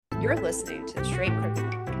You're listening to the Straight Criminal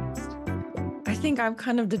Podcast. I think I'm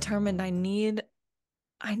kind of determined I need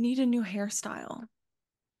a new hairstyle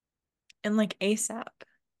and like ASAP.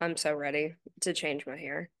 I'm so ready to change my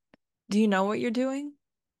hair. Do you know what you're doing?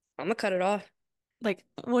 I'm gonna cut it off. Like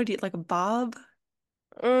what do you like a bob?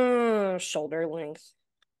 Shoulder length.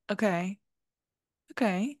 Okay.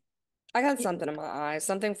 Okay. I got Y- something in my eye.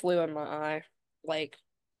 Something flew in my eye, like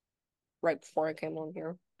right before I came on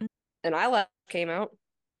here. An eyelash came out.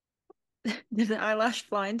 Did the eyelash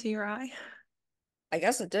fly into your eye? I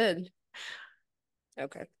guess it did.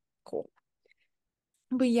 Okay, cool.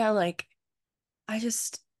 But yeah, like I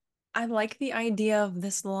just I like the idea of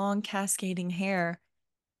this long cascading hair.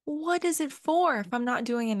 What is it for if I'm not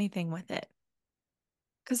doing anything with it?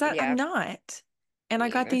 Because I'm Yeah, not. And I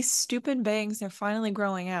me got either. these stupid bangs, they're finally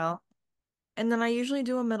growing out. And then I usually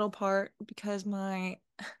do a middle part because I've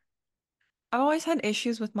always had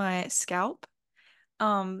issues with my scalp,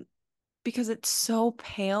 um, because it's so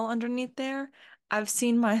pale underneath there. I've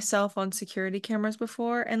seen myself on security cameras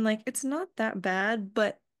before, and like it's not that bad,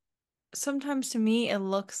 but sometimes to me it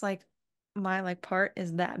looks like my like part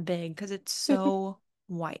is that big because it's so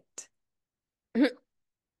white.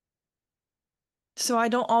 So I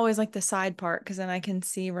don't always like the side part because then I can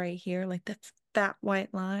see right here like the fat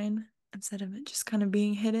white line instead of it just kind of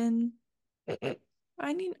being hidden.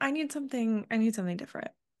 I need something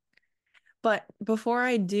different. But before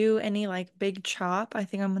I do any like big chop, I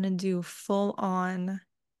think I'm gonna do full on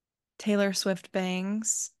Taylor Swift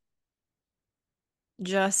bangs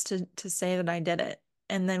just to say that I did it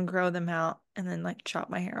and then grow them out and then like chop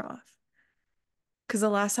my hair off. Because the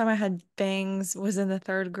last time I had bangs was in the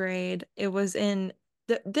third grade. It was in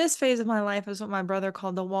th this phase of my life is what my brother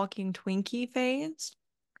called the walking Twinkie phase.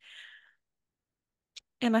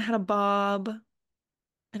 And I had a bob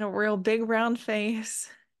and a real big round face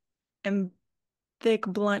and thick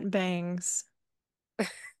blunt bangs.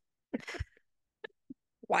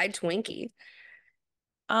 Why Twinkie?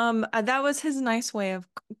 That was his nice way of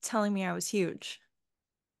telling me I was huge.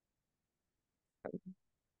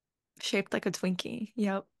 Shaped like a Twinkie.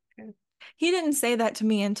 Yep. Okay. He didn't say that to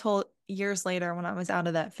me until years later when I was out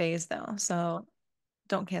of that phase, though. So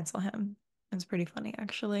don't cancel him. It's pretty funny,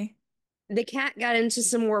 actually. The cat got into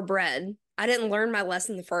some more bread. I didn't learn my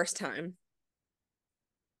lesson the first time.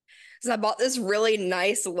 So I bought this really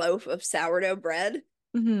nice loaf of sourdough bread,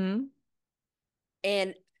 Hmm.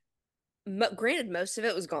 and granted, most of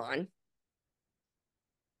it was gone.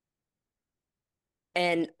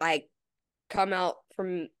 And I come out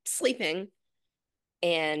from sleeping,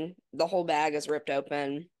 and the whole bag is ripped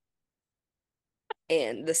open,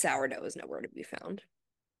 and the sourdough is nowhere to be found.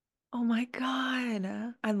 Oh my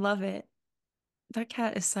God. I love it. That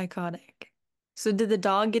cat is psychotic. So did the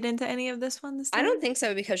dog get into any of this one this I don't time? think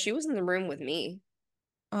so because she was in the room with me.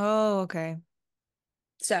 Oh, okay.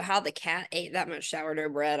 So how the cat ate that much sourdough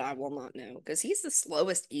bread, I will not know because he's the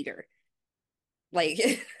slowest eater. Like,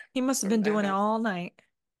 I He must have been don't know doing it how. all night,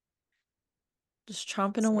 just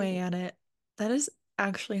chomping It's away at it. That is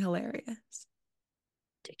actually hilarious.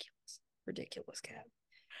 ridiculous, ridiculous cat.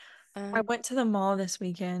 I Um. went to the mall this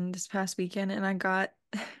past weekend, and I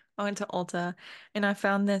went to Ulta and I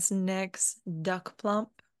found this NYX Duck Plump.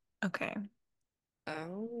 Okay.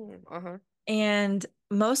 Oh. Uh-huh. And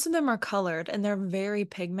most of them are colored and they're very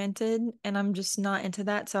pigmented, and I'm just not into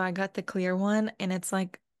that. So I got the clear one and it's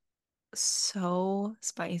like so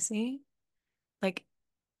spicy. Like,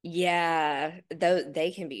 Yeah. Though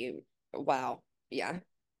they can be. Wow. Yeah.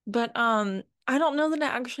 but I don't know that it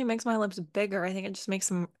actually makes my lips bigger. I think it just makes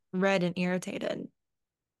them red and irritated.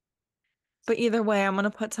 But either way, I'm gonna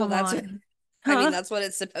put Well, some that's. on. I mean, Huh? that's what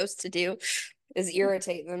it's supposed to do, is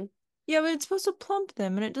irritate them. Yeah, but it's supposed to plump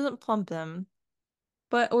them and it doesn't plump them.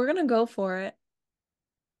 But we're gonna go for it.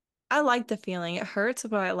 I like the feeling. It hurts,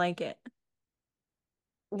 but I like it.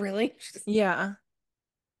 Really? Yeah.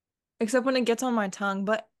 Except when it gets on my tongue.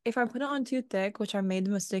 But if I put it on too thick, which I made the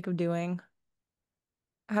mistake of doing,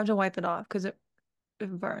 I have to wipe it off because it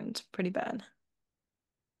burns pretty bad.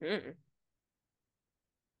 Mm.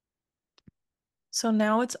 So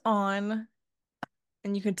now it's on,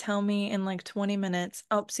 and you could tell me in like 20 minutes.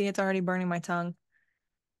 Oh, see, it's already burning my tongue.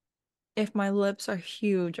 If my lips are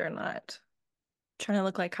huge or not. Trying to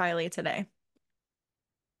look like Kylie today.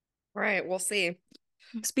 All right, we'll see.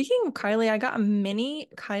 Speaking of Kylie, I got a mini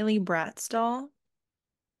Kylie Bratz doll,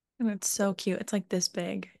 and it's so cute. It's like this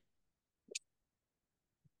big.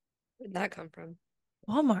 Where'd that come from?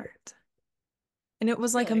 Walmart. And it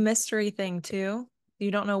was like a Really? mystery thing too.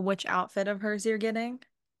 You don't know which outfit of hers you're getting.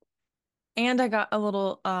 And I got a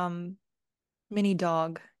little mini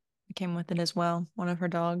dog that came with it as well, one of her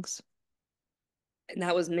dogs. And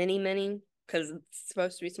that was mini mini because it's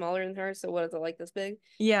supposed to be smaller than her. So what is it like this big?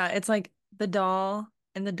 Yeah, it's like the doll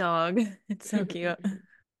and the dog. It's so cute. I'm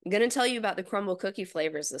gonna tell you about the crumble cookie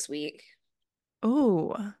flavors this week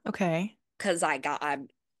Oh, okay. because I've got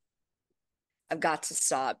to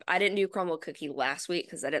stop. I didn't do crumble cookie last week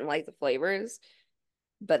because I didn't like the flavors,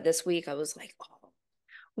 but this week I was like, oh,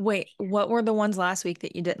 Wait, what were the ones last week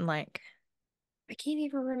that you didn't like? I can't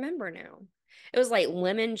even remember now. It was like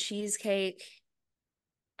lemon cheesecake,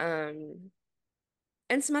 um,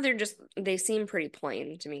 and some other just they seem pretty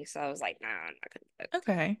plain to me, so I was like, nah, I'm not gonna do it.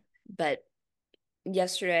 Okay. But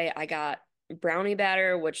yesterday I got brownie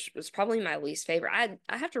batter, which was probably my least favorite.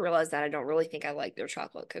 I have to realize that I don't really think I like their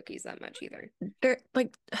chocolate cookies that much either. They're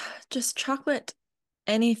like just chocolate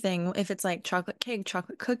anything. If it's like chocolate cake,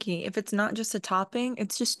 chocolate cookie, if it's not just a topping,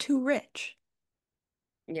 it's just too rich.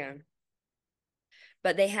 Yeah.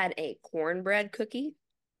 But they had a cornbread cookie.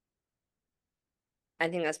 I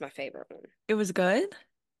think that's my favorite one. It was good.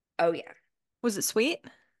 Oh yeah. Was it sweet?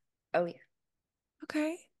 Oh yeah.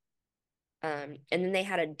 Okay. And then they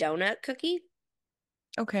had a donut cookie.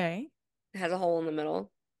 Okay. It has a hole in the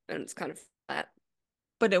middle and it's kind of flat.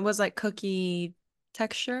 But it was like cookie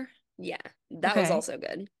texture. Yeah, that was Okay. also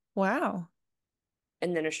good. Wow.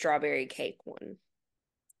 And then a strawberry cake one.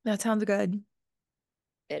 That sounds good.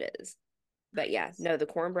 It is. But yeah, no, the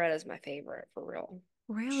cornbread is my favorite for real.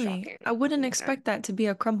 Really? Shocking. I wouldn't Yeah. expect that to be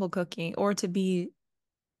a crumble cookie or to be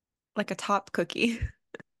like a top cookie.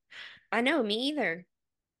 I know, me either.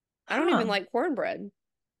 I don't even Huh. like cornbread.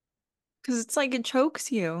 Because it's like it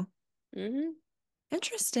chokes you. Hmm.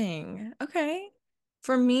 Interesting. Okay.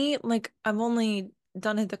 For me, like I've only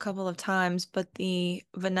done it a couple of times, but the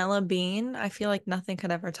vanilla bean, I feel like nothing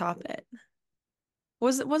could ever top it.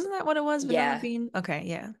 Wasn't that what it was, vanilla Yeah. bean? Okay,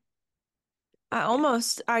 yeah. Yeah.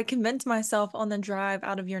 I convinced myself on the drive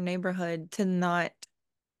out of your neighborhood to not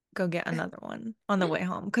go get another one on the way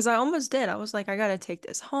home because I almost did. I was like, I gotta take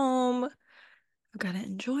this home. I gotta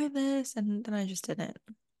enjoy this, and then I just didn't.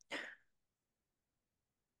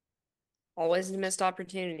 Always a missed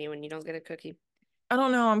opportunity when you don't get a cookie. I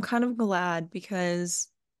don't know. I'm kind of glad because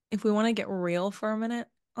if we want to get real for a minute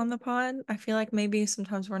on the pod, I feel like maybe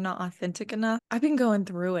sometimes we're not authentic enough. I've been going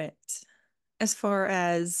through it as far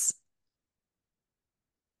as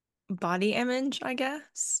body image, I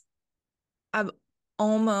guess. I've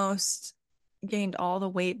almost gained all the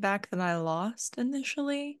weight back that I lost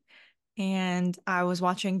initially. And I was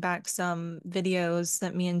watching back some videos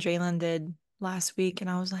that me and Jalen did last week, and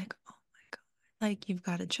I was like, oh my God, like you've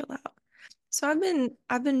got to chill out. So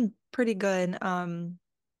I've been pretty good.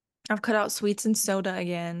 I've cut out sweets and soda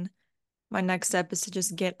again. My next step is to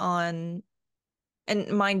just get on, and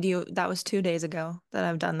mind you, that was 2 days ago that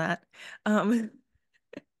I've done that. Um,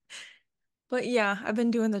 but yeah, I've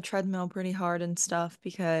been doing the treadmill pretty hard and stuff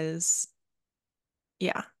because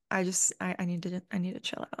yeah, I need to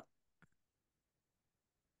chill out.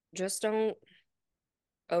 Just don't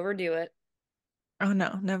overdo it. Oh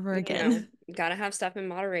no, never You know, again. you gotta have stuff in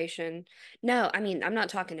moderation. No, I mean, I'm not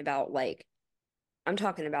talking about like, I'm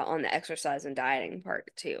talking about on the exercise and dieting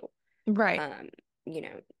part too. Right. Um, you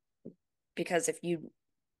know, because if you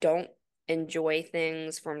don't enjoy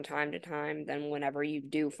things from time to time, then whenever you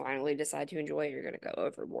do finally decide to enjoy it, you're gonna go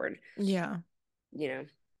overboard, Yeah. you know.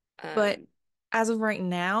 But Um, as of right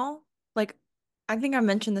now, like I think I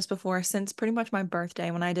mentioned this before, since pretty much my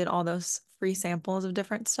birthday when I did all those free samples of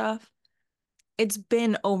different stuff, it's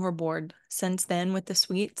been overboard since then with the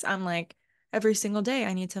sweets. I'm like, every single day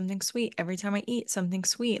I need something sweet. Every time I eat something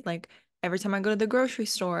sweet. Like every time I go to the grocery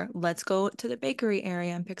store, let's go to the bakery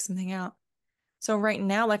area and pick something out. So right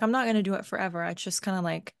now, like I'm not gonna do it forever. It's just kind of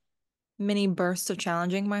like mini bursts of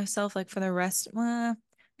challenging myself, like for the rest,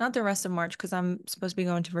 not the rest of March because I'm supposed to be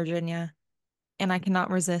going to Virginia and I cannot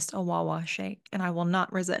resist a Wawa shake, and I will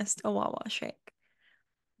not resist a Wawa shake.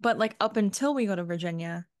 But like up until we go to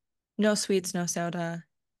Virginia, no sweets, no soda.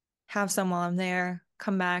 Have some while I'm there,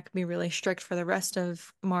 come back, be really strict for the rest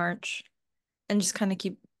of March, and just kind of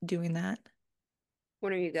keep doing that.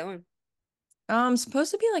 when are you going?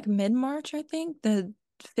 Supposed to be like mid-March, I think, the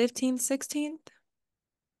 15th, 16th.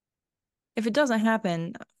 If it doesn't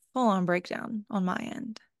happen, full on breakdown on my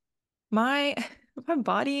end. My my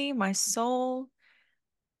body, my soul,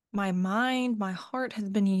 my mind, my heart has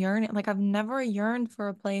been yearning. Like I've never yearned for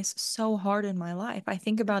a place so hard in my life. I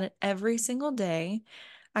think about it every single day.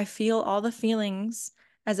 I feel all the feelings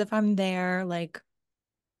as if I'm there, like,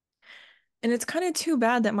 and it's kind of too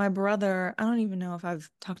bad that my brother, I don't even know if I've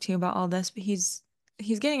talked to you about all this, but he's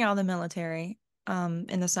getting out of the military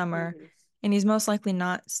in the summer Mhm. and he's most likely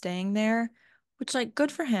not staying there, which like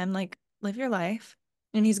good for him, like live your life.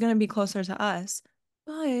 And he's gonna be closer to us.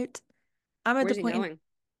 But I'm at the Where's he point in, going?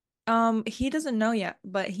 he doesn't know yet,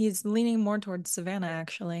 but he's leaning more towards Savannah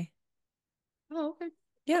actually. Oh, okay.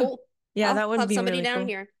 Yeah. Cool. Yeah, I'll that would have be somebody really down cool.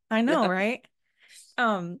 here. I know, right?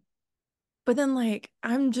 Um, but then like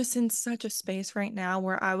I'm just in such a space right now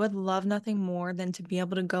where I would love nothing more than to be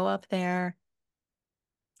able to go up there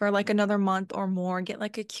for like another month or more, get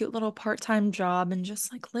like a cute little part-time job and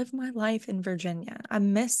just like live my life in Virginia. I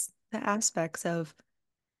miss the aspects of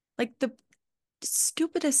like the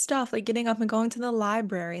stupidest stuff, like getting up and going to the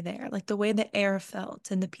library there, like the way the air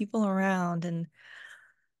felt and the people around. And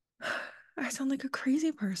I sound like a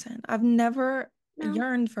crazy person. I've never No.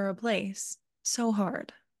 yearned for a place so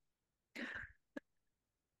hard.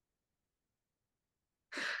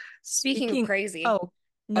 Speaking of Speaking, crazy. oh,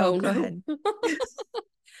 no, Oh go no. ahead.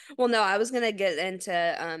 Well, no, I was gonna get into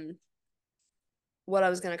what I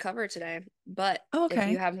was gonna cover today, but Oh, if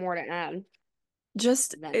you okay. have more to add,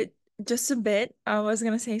 Just then it just a bit. I was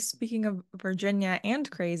gonna say, speaking of Virginia and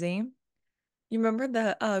crazy, you remember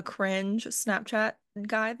the cringe Snapchat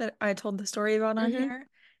guy that I told the story about on hmm here?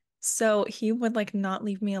 So he would like not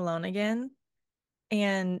leave me alone again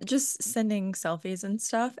and just sending selfies and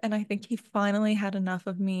stuff. And I think he finally had enough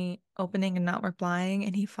of me opening and not replying,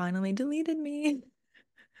 and he finally deleted me.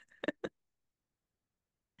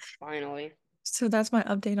 finally. So that's my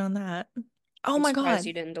update on that. Oh I'm my surprised God.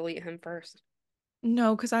 you didn't delete him first.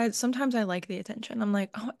 No, because I sometimes I like the attention. I'm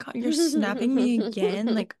like, oh my God, you're snapping me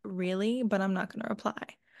again? Like, really? But I'm not gonna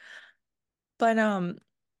reply. But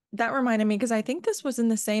that reminded me because I think this was in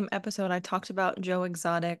the same episode I talked about Joe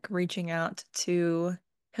Exotic reaching out to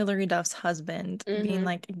Hillary Duff's husband, being hmm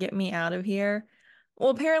like, get me out of here. Well,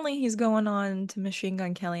 apparently he's going on to Machine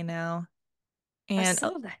Gun Kelly now. I And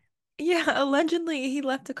saw that. yeah, allegedly he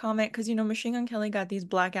left a comment because Machine Gun Kelly got these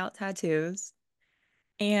blackout tattoos.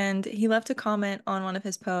 And he left a comment on one of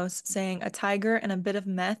his posts saying, a tiger and a bit of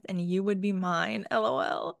meth and you would be mine.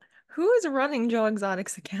 LOL. Who is running Joe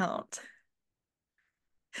Exotic's account?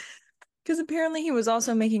 Because apparently he was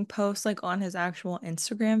also making posts like on his actual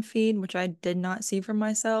Instagram feed, which I did not see for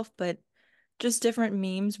myself, but just different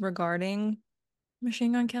memes regarding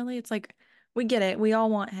Machine Gun Kelly. It's like, we get it. We all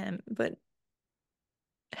want him, but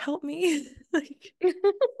help me. Like,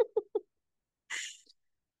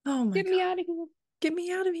 oh my Get me God. out of here. Get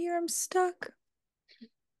me out of here. I'm stuck.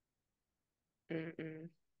 Mm-mm.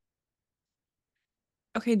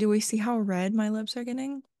 Okay, do we see how red my lips are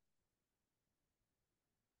getting?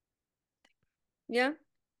 Yeah,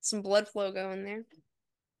 some blood flow going there.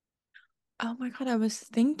 Oh my God, I was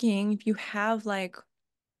thinking if you have like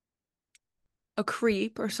a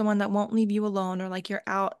creep or someone that won't leave you alone, or like you're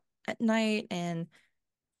out at night and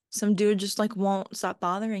some dude just like won't stop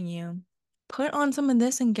bothering you, put on some of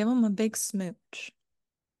this and give him a big smooch.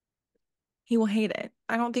 He will hate it.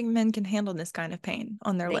 I don't think men can handle this kind of pain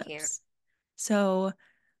on their They can't. lips. So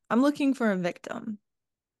I'm looking for a victim.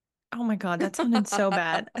 Oh my God, that sounded so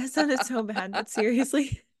bad. That sounded so bad, but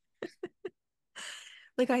seriously,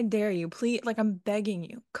 like I dare you, please, like I'm begging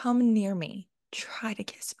you, come near me. Try to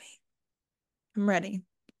kiss me. I'm ready.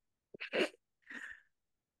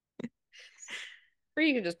 Or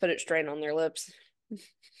you could just put it straight on their lips.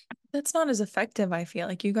 That's not as effective, I feel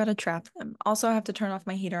like you gotta trap them. Also, I have to turn off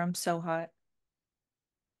my heater. I'm so hot.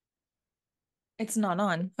 It's not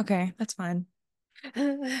on. Okay, that's fine.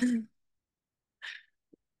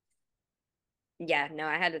 Yeah, no,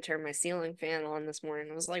 I had to turn my ceiling fan on this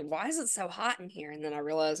morning. I was like, why is it so hot in here? And then I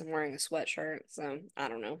realized I'm wearing a sweatshirt, so I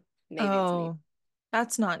don't know. Maybe it's me. Oh,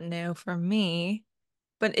 that's not new for me.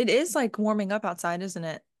 But it is like warming up outside, isn't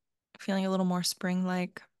it? Feeling a little more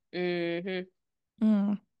spring-like. hmm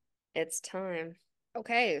Mm, It's time.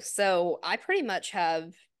 Okay, so I pretty much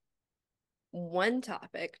have one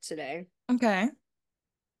topic today. okay.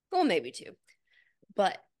 Well, maybe two,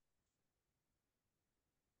 but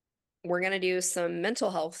we're gonna do some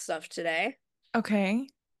mental health stuff today. Okay.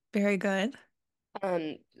 Very good.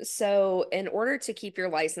 So in order to keep your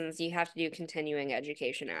license, you have to do continuing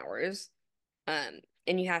education hours. Um,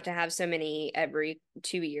 and you have to have so many every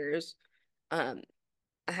 2 years. Um,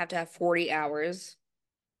 I have to have 40 hours.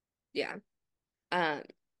 Yeah. Um,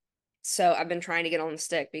 so I've been trying to get on the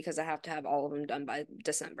stick because I have to have all of them done by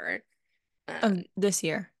December. Of this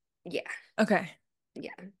year. Yeah, Okay.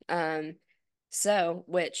 yeah. So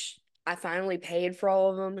which I finally paid for all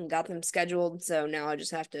of them and got them scheduled, so now I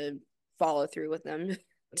just have to follow through with them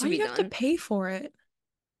to Why do be you have to done. pay for it?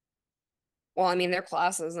 Well, I mean, they're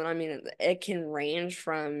classes, and I mean, it can range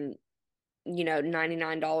from,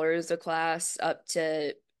 $99 a class up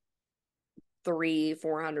to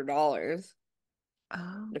 $300-400,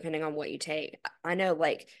 Oh. depending on what you take. I know,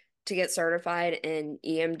 like, to get certified in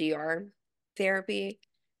EMDR, therapy,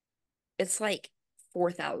 it's like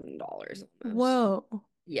 $4,000 almost. Whoa.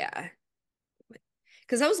 Yeah.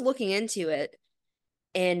 Because I was looking into it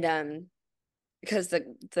and because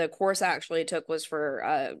the course I actually took was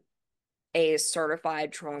for a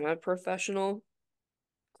certified trauma professional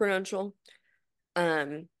credential.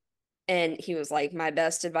 Um and he was like, my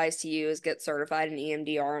best advice to you is get certified in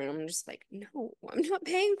EMDR. And I'm just like, no, I'm not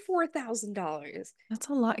paying $4,000. That's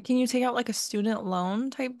a lot. Can you take out like a student loan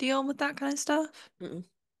type deal with that kind of stuff? Mm-mm,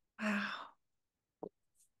 Wow.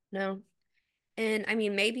 no. And I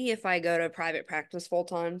mean, maybe if I go to private practice full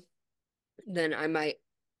time, then I might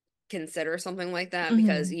consider something like that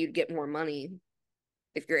because Hmm. you'd get more money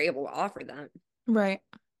if you're able to offer that. Right.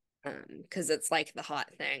 Because it's like the hot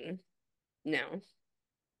thing. No,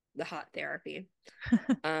 the hot therapy.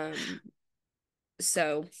 Um,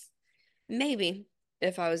 so maybe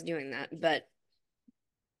if I was doing that, but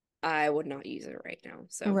I would not use it right now.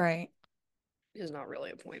 So Right. there's not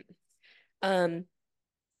really a point. Um,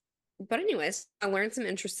 but anyways, I learned some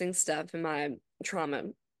interesting stuff in my trauma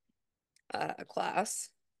class,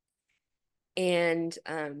 and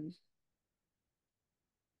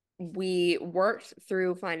we worked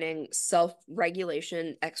through finding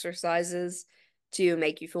self-regulation exercises to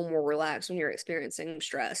make you feel more relaxed when you're experiencing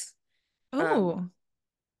stress. Um, Oh,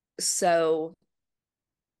 so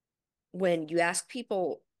when you ask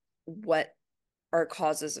people what are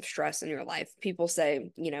causes of stress in your life, people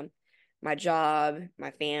say, my job,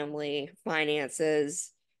 my family,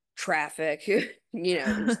 finances, traffic,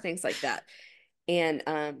 just things like that. And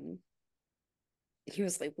he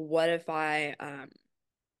was like, what if I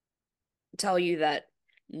tell you that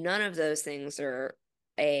none of those things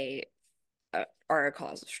a are a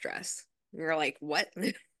cause of stress? And you're like, what?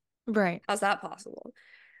 right. How's that possible?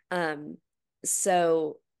 Um,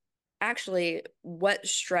 so actually, what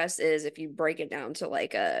stress is, if you break it down to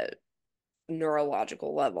like a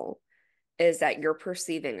neurological level, is that you're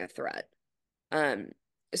perceiving a threat. Um,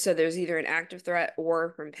 so there's either an active threat or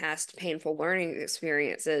from past painful learning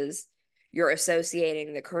experiences, you're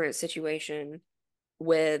associating the current situation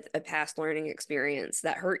with a past learning experience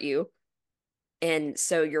that hurt you. And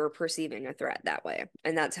so you're perceiving a threat that way.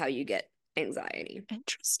 And that's how you get anxiety.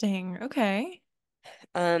 Interesting. Okay.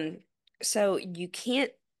 Um, so you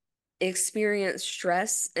can't experience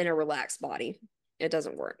stress in a relaxed body. It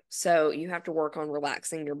doesn't work. So you have to work on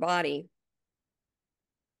relaxing your body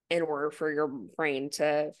in order for your brain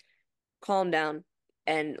to calm down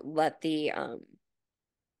and let the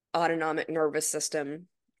autonomic nervous system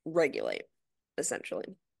regulate,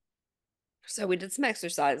 essentially. So we did some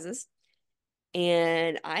exercises,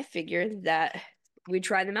 and I figured that we'd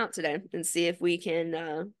try them out today and see if we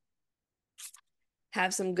can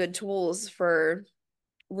have some good tools for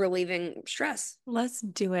relieving stress. Let's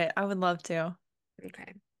do it. I would love to.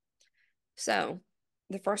 Okay. So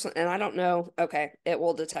the first one, and I don't know, okay, it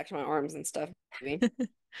will detect my arms and stuff, maybe.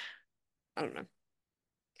 I don't know.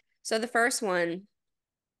 So the first one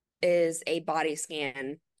is a body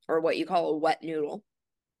scan, or what you call a wet noodle.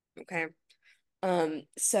 Okay.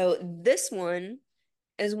 So this one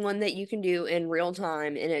is one that you can do in real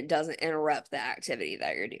time and it doesn't interrupt the activity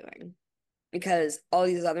that you're doing. Because all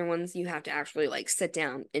these other ones you have to actually like sit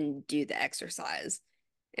down and do the exercise.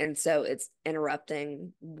 And so it's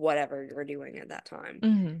interrupting whatever you're doing at that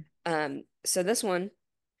time. Hmm. So this one,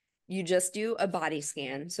 you just do a body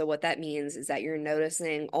scan. So what that means is that you're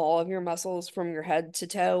noticing all of your muscles from your head to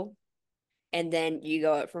toe, and then you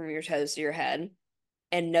go up from your toes to your head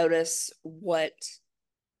and notice what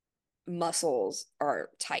muscles are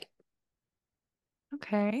tight.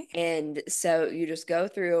 Okay. And so you just go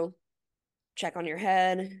through, check on your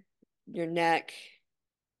head, your neck,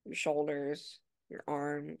 your shoulders, your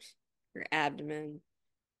arms, your abdomen,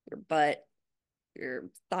 your butt, your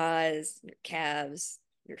thighs, your calves,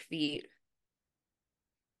 your feet,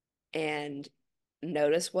 and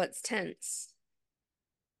notice what's tense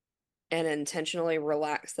and intentionally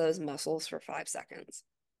relax those muscles for 5 seconds.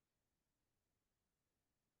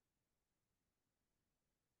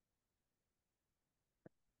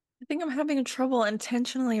 I think I'm having trouble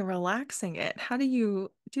intentionally relaxing it. How do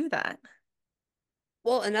you do that?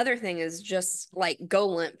 Well, another thing is just like go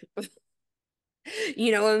limp.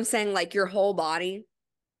 You know what I'm saying? Like your whole body,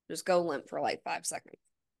 just go limp for like 5 seconds.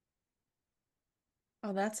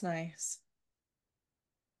 Oh, that's nice.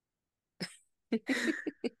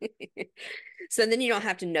 So then you don't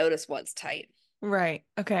have to notice what's tight. Right.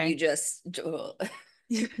 You Okay. just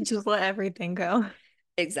You just let everything go.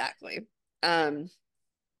 exactly. Um,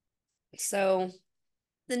 so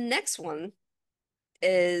the next one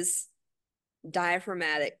is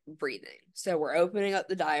diaphragmatic breathing. So we're opening up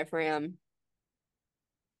the diaphragm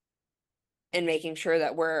and making sure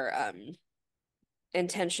that we're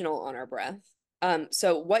intentional on our breath.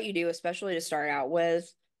 So what you do, especially to start out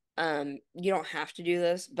with, you don't have to do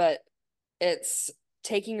this, but it's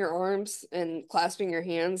taking your arms and clasping your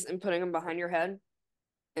hands and putting them behind your head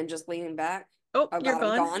and just leaning back. Oh, Oh you're God,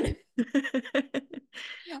 I'm gone. gone.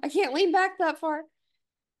 I can't lean back that far.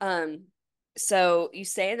 Um, so you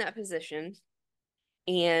stay in that position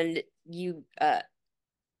and you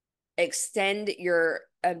extend your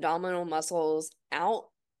abdominal muscles out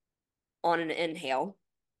on an inhale.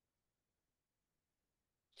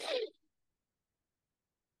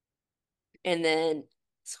 And then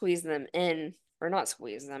squeeze them in, or not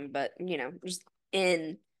squeeze them, but just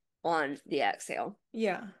in on the exhale.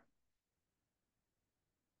 Yeah.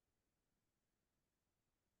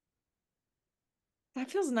 That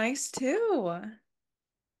feels nice too.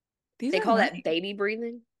 These They are call nice. that baby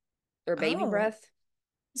breathing or baby Oh, breath.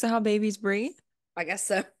 is that how babies breathe? I guess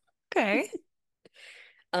so. Okay.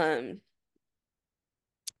 Um,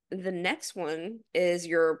 the next one is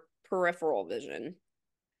your peripheral vision.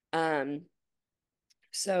 Um,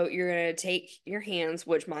 so you're gonna take your hands,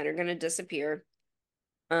 which mine are gonna disappear.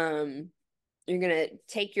 Um, you're gonna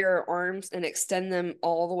take your arms and extend them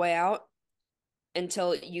all the way out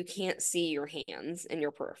until you can't see your hands in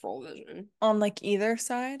your peripheral vision. On like either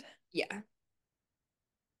side? Yeah.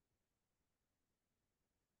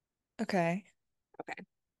 Okay. Okay.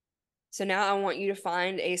 So now I want you to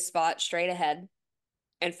find a spot straight ahead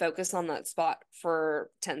and focus on that spot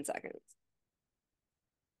for 10 seconds.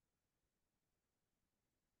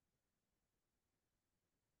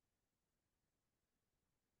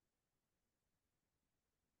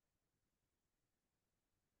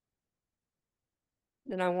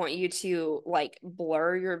 Then I want you to like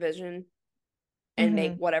blur your vision and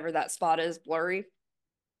make Mm-hmm. whatever that spot is blurry.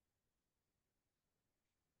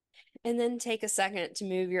 And then take a second to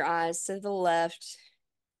move your eyes to the left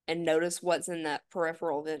and notice what's in that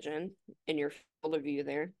peripheral vision in your field of view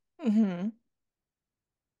there. Mm-hmm.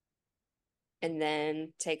 And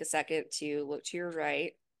then take a second to look to your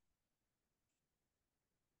right.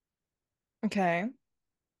 Okay.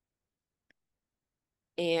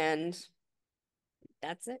 And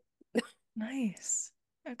that's it. Nice.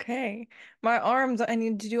 Okay. My arms, I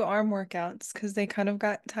need to do arm workouts because they kind of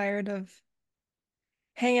got tired of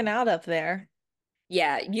hanging out up there.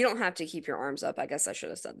 Yeah, you don't have to keep your arms up. I guess I should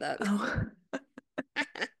have said that. Oh.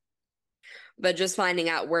 But just finding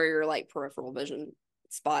out where your like peripheral vision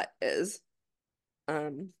spot is.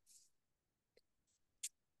 Um,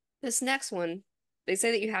 this next one, they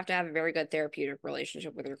say that you have to have a very good therapeutic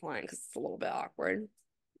relationship with your client because it's a little bit awkward.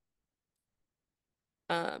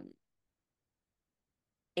 Um,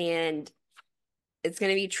 and it's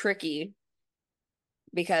going to be tricky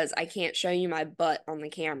because I can't show you my butt on the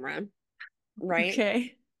camera, right?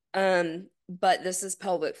 Okay. But this is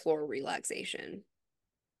pelvic floor relaxation.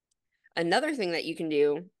 Another thing that you can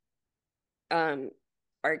do, um,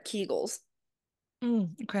 are Kegels.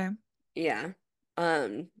 Okay. Yeah.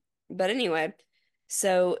 Um, but anyway,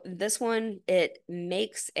 so this one, it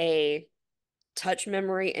makes a touch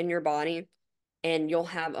memory in your body, and you'll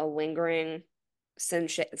have a lingering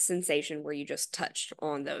sensation where you just touched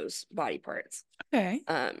on those body parts. Okay.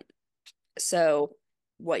 Um, so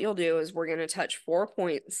what you'll do is we're going to touch 4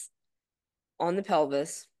 points on the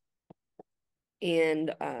pelvis,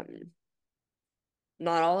 and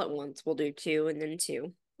not all at once. We'll do two and then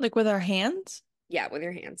two. Like with our hands? Yeah, with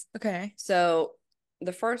your hands. Okay. So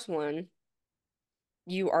the first one,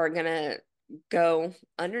 you are gonna go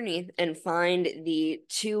underneath and find the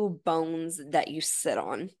two bones that you sit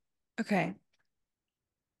on. Okay.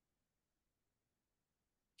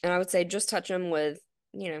 And I would say just touch them with,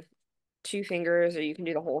 you know, two fingers, or you can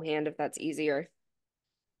do the whole hand if that's easier.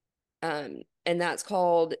 And that's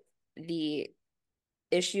called the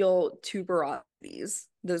ischial tuberosities.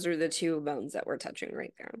 Those are the two bones that we're touching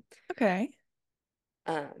right there. Okay.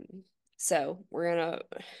 Um, so we're gonna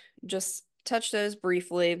just touch those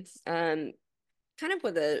briefly. Kind of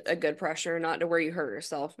with a good pressure, not to where you hurt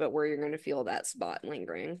yourself, but where you're going to feel that spot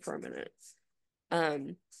lingering for a minute.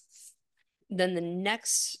 Um, then the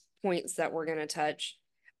next points that we're going to touch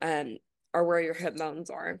um, are where your hip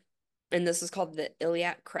bones are. And this is called the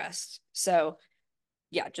iliac crest. So,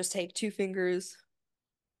 yeah, just take two fingers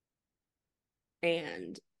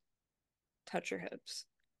and touch your hips.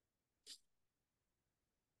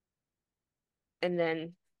 And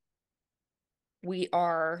then we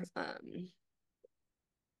are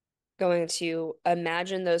going to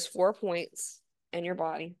imagine those 4 points in your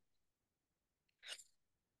body.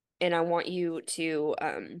 And I want you to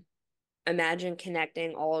imagine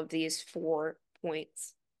connecting all of these 4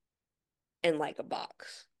 points in like a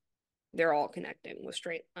box. They're all connecting with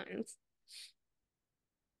straight lines.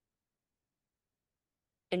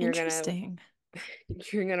 And Interesting.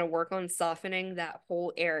 you're gonna work on softening that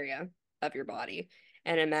whole area of your body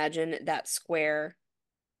and imagine that square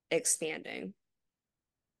expanding.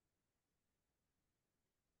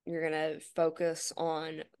 You're gonna focus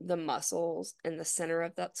on the muscles in the center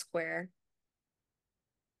of that square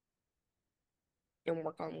and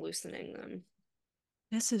work on loosening them.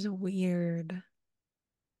 This is weird.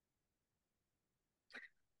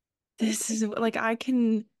 This is like I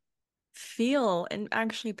can feel and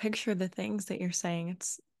actually picture the things that you're saying.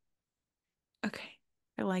 It's okay.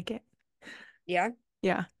 I like it. Yeah?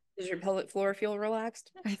 Yeah, Does your pelvic floor feel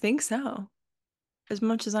relaxed? I think so. As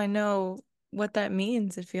much as I know what that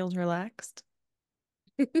means, it feels relaxed.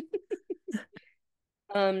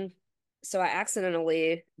 Um, so I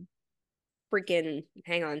accidentally freaking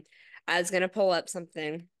hang on. I was gonna pull up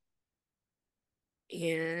something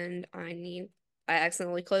and I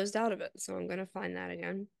accidentally closed out of it, so I'm gonna find that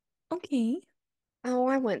again. Okay. Oh,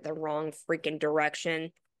 I went the wrong freaking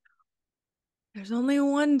direction. There's only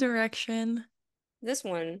one direction. This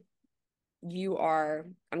one,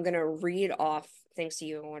 I'm gonna read off things to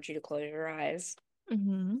you. I want you to close your eyes.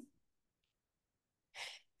 Mm-hmm.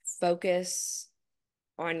 Focus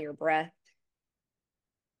on your breath,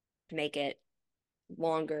 make it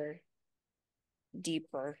longer,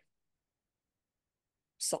 deeper,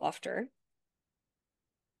 softer,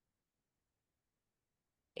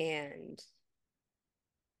 and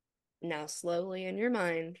now slowly in your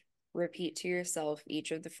mind, repeat to yourself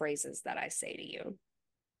each of the phrases that I say to you.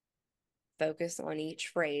 Focus on each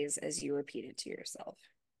phrase as you repeat it to yourself.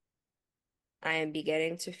 I am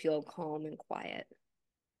beginning to feel calm and quiet.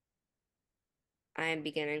 I am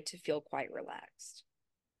beginning to feel quite relaxed.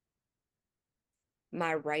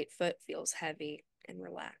 My right foot feels heavy and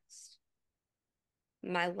relaxed.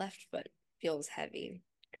 My left foot feels heavy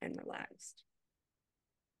and relaxed.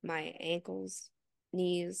 My ankles,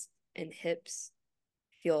 knees, and hips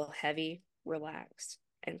feel heavy, relaxed,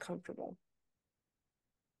 and comfortable.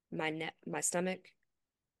 My stomach,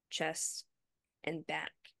 chest, and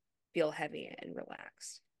back feel heavy and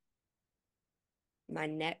relaxed. My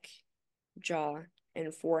neck, jaw,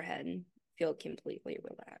 and forehead feel completely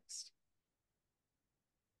relaxed.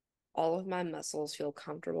 All of my muscles feel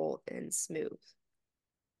comfortable and smooth.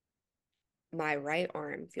 My right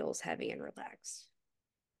arm feels heavy and relaxed.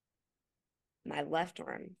 My left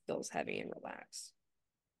arm feels heavy and relaxed.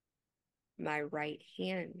 My right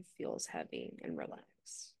hand feels heavy and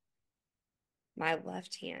relaxed. My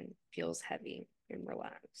left hand feels heavy and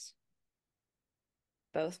relaxed.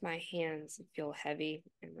 Both my hands feel heavy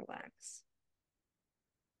and relaxed.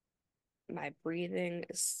 My breathing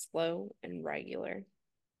is slow and regular.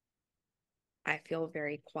 I feel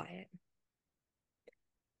very quiet.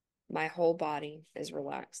 My whole body is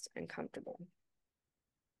relaxed and comfortable.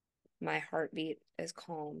 My heartbeat is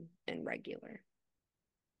calm and regular.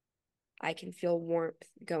 I can feel warmth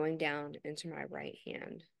going down into my right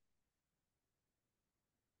hand.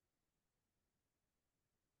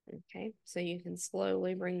 Okay, so you can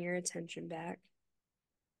slowly bring your attention back.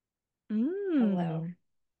 Hello. Mm,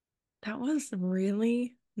 that was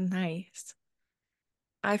really nice.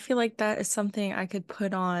 I feel like that is something I could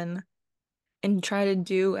put on and try to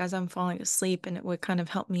do as I'm falling asleep, and it would kind of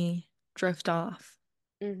help me drift off.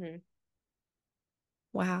 Mm-hmm.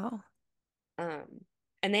 Wow. Um,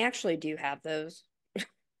 and they actually do have those,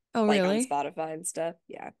 Oh, like on really? Spotify and stuff.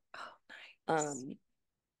 Yeah. Oh, nice. Um,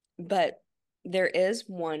 but there is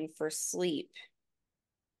one for sleep.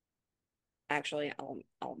 Actually,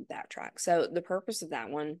 I'll backtrack. So the purpose of that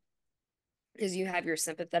one is you have your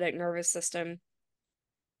sympathetic nervous system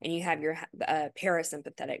and you have your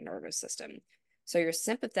parasympathetic nervous system. So your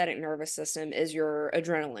sympathetic nervous system is your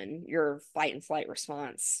adrenaline, your fight and flight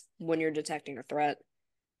response when you're detecting a threat.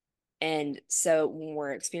 And so when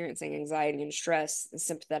we're experiencing anxiety and stress, the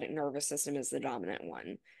sympathetic nervous system is the dominant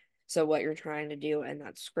one. So what you're trying to do in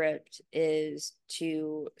that script is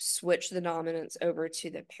to switch the dominance over to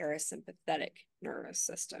the parasympathetic nervous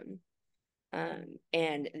system.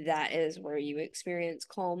 And that is where you experience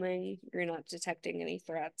calming. You're not detecting any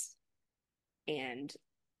threats and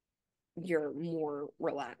you're more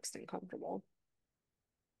relaxed and comfortable.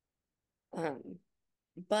 Um,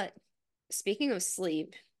 but speaking of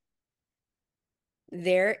sleep,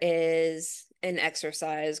 there is an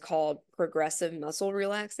exercise called progressive muscle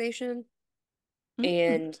relaxation, Mm.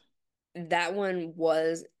 and that one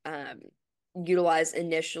was utilized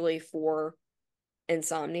initially for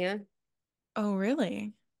insomnia. Oh,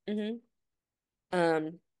 really? Hmm.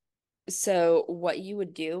 Um, so what you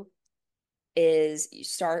would do is you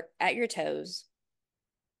start at your toes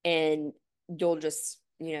and you'll just,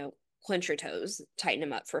 clench your toes, tighten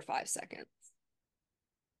them up for 5 seconds,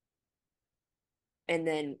 and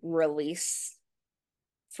then release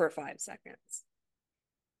for 5 seconds.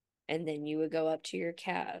 And then you would go up to your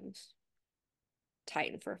calves,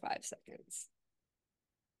 tighten for 5 seconds,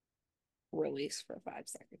 release for 5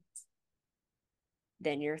 seconds.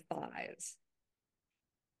 Then your thighs,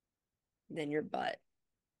 then your butt,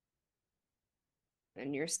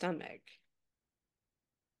 and your stomach,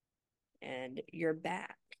 and your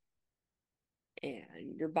back, and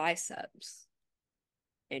your biceps,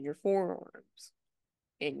 and your forearms,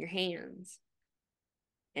 and your hands.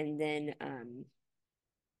 And then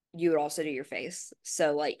you would also do your face.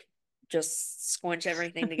 So like just squinch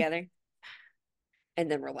everything together and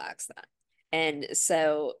then relax that. And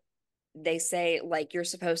so they say like you're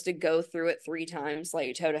supposed to go through it 3 times,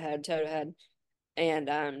 like toe to head. And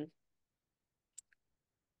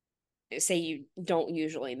say you don't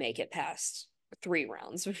usually make it past 3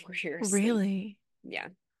 rounds before you're asleep. Really? Yeah.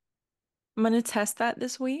 I'm gonna test that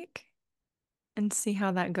this week and see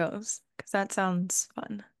how that goes, because that sounds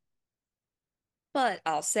fun. But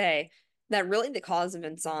I'll say that really the cause of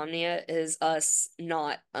insomnia is us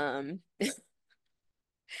not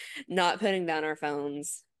putting down our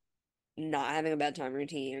phones, not having a bedtime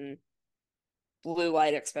routine, blue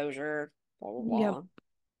light exposure, blah blah Yep. blah.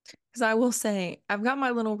 Because I will say, I've got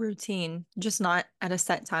my little routine, just not at a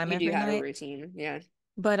set time You do every have a night. routine, yeah.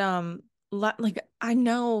 But like I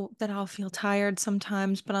know that I'll feel tired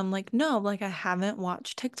sometimes, but I'm like, no, like I haven't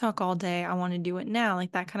watched TikTok all day. I want to do it now,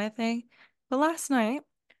 like that kind of thing. But last night,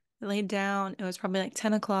 I laid down. It was probably like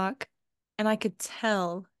 10 o'clock, and I could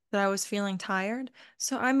tell that I was feeling tired.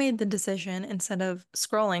 So I made the decision instead of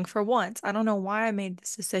scrolling for once. I don't know why I made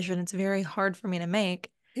this decision. It's very hard for me to make.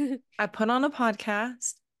 I put on a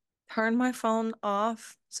podcast, turned my phone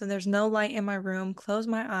off so there's no light in my room, closed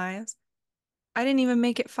my eyes. I didn't even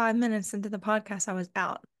make it 5 minutes into the podcast. I was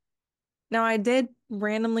out. Now, I did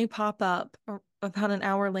randomly pop up about an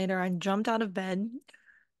hour later. I jumped out of bed,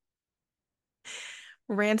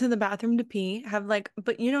 ran to the bathroom to pee,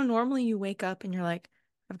 but normally you wake up and you're like,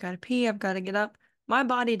 I've got to pee, I've got to get up. My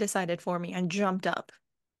body decided for me. I jumped up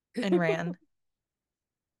and ran,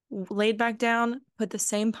 laid back down, put the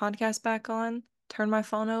same podcast back on, turned my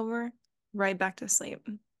phone over, right back to sleep.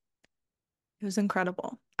 It was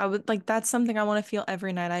incredible. That's something I want to feel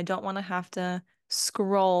every night. I don't want to have to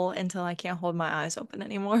scroll until I can't hold my eyes open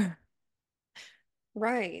anymore.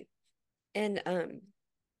 Right. And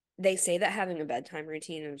they say that having a bedtime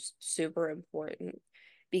routine is super important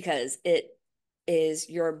because it is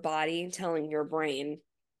your body telling your brain,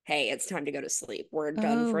 hey, it's time to go to sleep. We're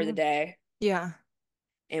done for the Oh, day yeah.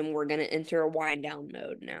 and we're going to enter a wind down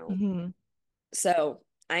mode now. Hmm. So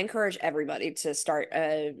I encourage everybody to start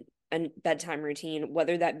a bedtime routine,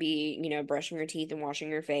 whether that be, brushing your teeth and washing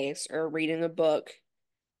your face or reading a book,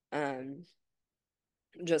 um,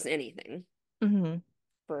 just anything Hmm. I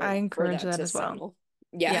for encourage that that to as well. settle.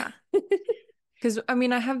 Yeah. Yeah. Because I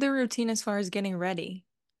mean, I have the routine as far as getting ready,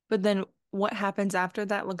 but then what happens after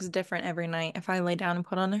that looks different every night. If I lay down and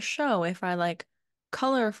put on a show, if I like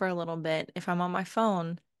color for a little bit, if I'm on my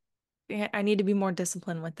phone, yeah, I need to be more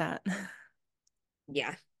disciplined with that.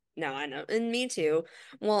 Yeah. No, I know. And me too.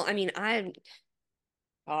 Well, I mean,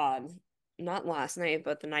 not last night,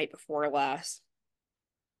 but the night before last,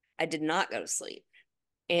 I did not go to sleep.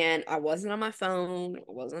 And I wasn't on my phone, I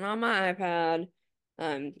wasn't on my iPad.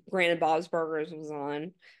 Granted, Bob's Burgers was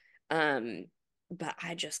on. Um, but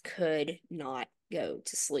I just could not go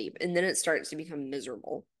to sleep. And then it starts to become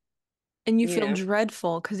miserable, And you you feel know?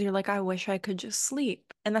 dreadful because you're like, I wish I could just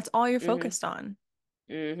sleep. And that's all you're Mm-hmm. focused on.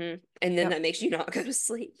 Mm-hmm. And then Yep. that makes you not go to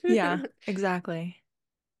sleep. Yeah, exactly.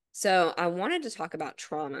 So I wanted to talk about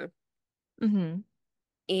trauma. Hmm.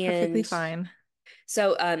 Perfectly And fine.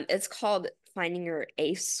 so it's called Finding Your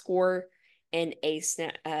ACE score, and ACE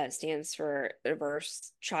stands for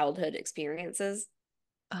Adverse Childhood Experiences.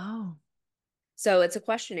 Oh. So it's a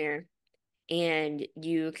questionnaire, and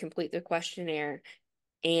you complete the questionnaire,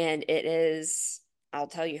 and it is, I'll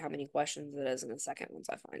tell you how many questions it is in a second once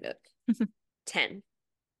I find it. 10.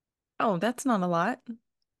 Oh, that's not a lot.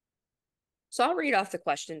 So I'll read off the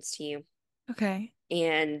questions to you, Okay.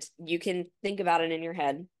 and you can think about it in your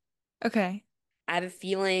head. Okay. I have a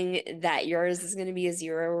feeling that yours is going to be a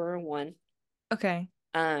 0 or a 1. Okay.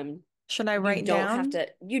 Um, Should I write down?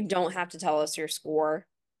 you don't have to tell us your score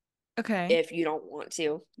Okay. if you don't want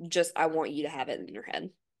to. Just I want you to have it in your head.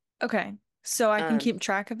 Okay. So I can Um, keep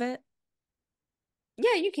track of it?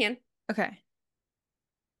 yeah, you can. Okay.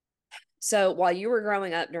 So while you were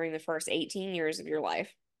growing up during the first 18 years of your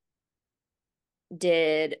life,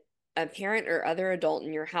 did A parent or other adult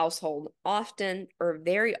in your household often or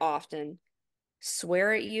very often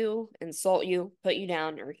swear at you, insult you, put you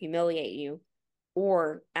down, or humiliate you,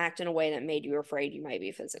 or act in a way that made you afraid you might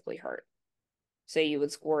be physically hurt. So you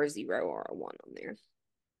would score a 0 or a 1 on there.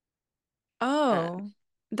 Uh, Oh,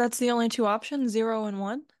 that's the only two options, 0 and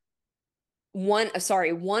 1?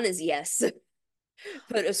 sorry, 1 is yes.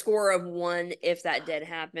 Put a score of 1 if that did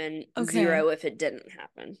happen, Okay. 0 if it didn't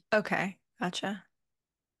happen. Okay. Gotcha.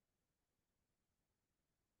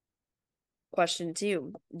 Question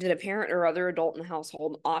 2. Did a parent or other adult in the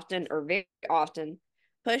household often or very often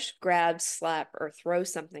push, grab, slap, or throw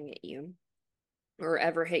something at you, or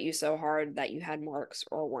ever hit you so hard that you had marks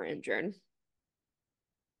or were injured?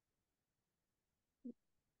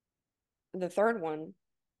 The third one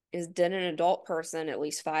is, did an adult person at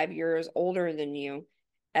least 5 years older than you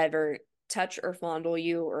ever touch or fondle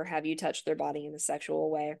you or have you touch their body in a sexual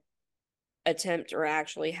way, attempt or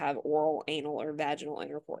actually have oral, anal, or vaginal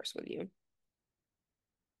intercourse with you?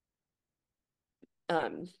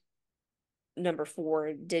 Um, Number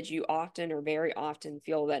 4, did you often or very often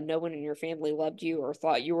feel that no one in your family loved you or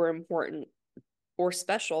thought you were important or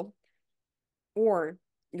special, or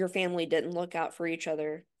your family didn't look out for each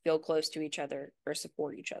other, feel close to each other, or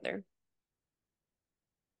support each other?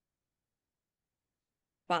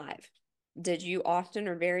 5, did you often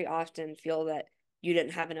or very often feel that you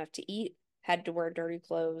didn't have enough to eat, had to wear dirty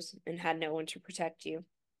clothes, and had no one to protect you,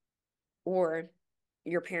 or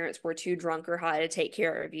your parents were too drunk or high to take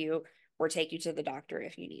care of you or take you to the doctor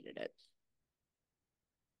if you needed it?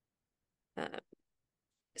 Uh,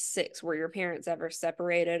 6, were your parents ever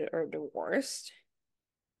separated or divorced?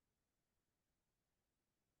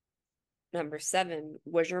 Number 7,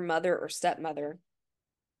 was your mother or stepmother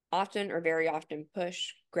often or very often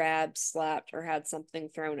pushed, grabbed, slapped, or had something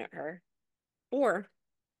thrown at her? Or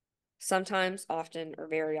sometimes, often, or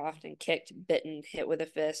very often kicked, bitten, hit with a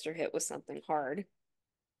fist, or hit with something hard?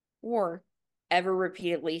 Or ever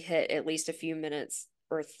repeatedly hit at least a few minutes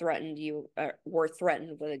or threatened you or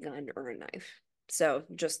threatened with a gun or a knife? So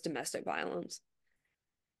just domestic violence.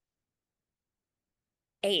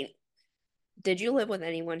 8, did you live with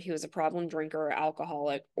anyone who was a problem drinker or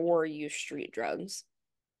alcoholic or use street drugs?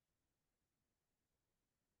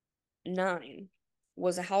 9,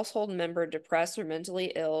 was a household member depressed or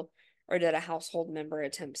mentally ill, or did a household member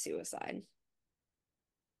attempt suicide?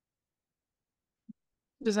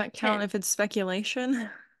 Does that count 10. if it's speculation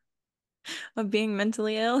of being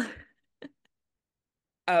mentally ill?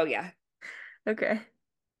 Oh yeah. Okay.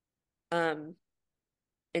 Um,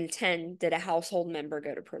 and 10, did a household member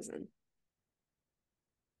go to prison?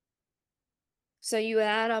 So you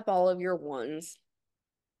add up all of your ones,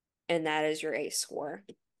 and that is your ACE score.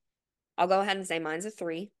 I'll go ahead and say mine's a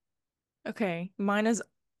 3. Okay. Mine is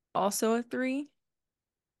also a 3.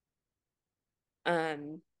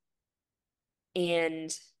 Um,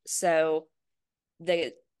 and so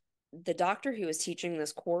the the doctor who was teaching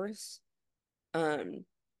this course, um,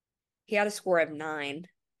 he had a score of 9.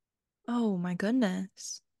 Oh my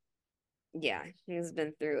goodness. Yeah, he's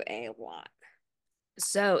been through a lot.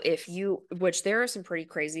 So if you, which there are some pretty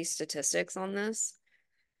crazy statistics on this,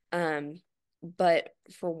 but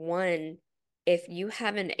for one, if you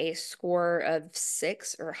have an ACE score of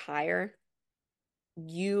 6 or higher,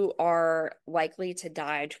 you are likely to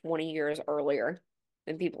die 20 years earlier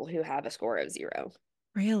than people who have a score of 0.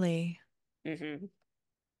 Really? Hmm.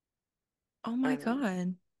 Oh my Um,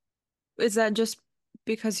 God. Is that just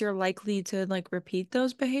because you're likely to like repeat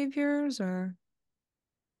those behaviors or?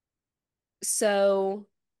 so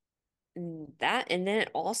that, and then it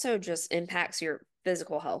also just impacts your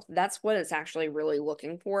physical health. That's what it's actually really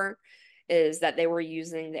looking for, is that they were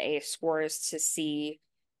using the ACE scores to see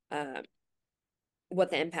uh, what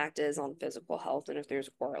the impact is on physical health and if there's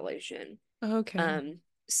a correlation. Okay. Um,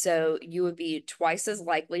 so you would be twice as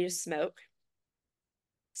likely to smoke,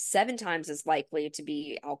 7 times as likely to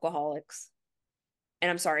be alcoholics. And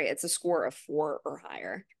I'm sorry, it's a score of 4 or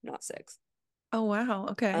higher, not 6. Oh wow.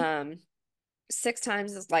 Okay. Um, 6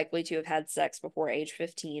 times as likely to have had sex before age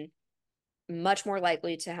 15, much more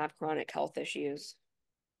likely to have chronic health issues,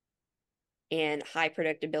 and high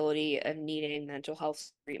predictability of needing mental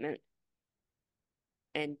health treatment,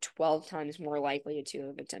 and 12 times more likely to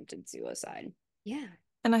have attempted suicide. Yeah.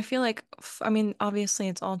 And I feel like, I mean, obviously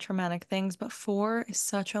it's all traumatic things, but 4 is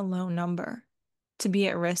such a low number to be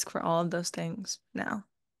at risk for all of those things now.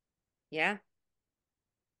 Yeah.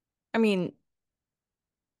 I mean,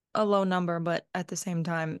 a low number, but at the same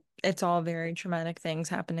time, it's all very traumatic things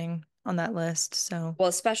happening on that list. So, Well,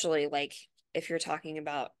 especially like if you're talking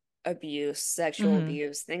about abuse, sexual hmm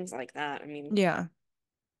abuse, things like that. I mean, yeah.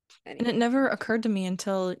 And it Anyway. never occurred to me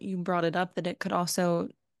until you brought it up that it could also,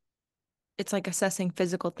 it's like assessing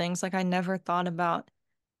physical things. Like I never thought about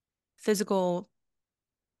physical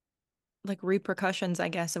like repercussions, I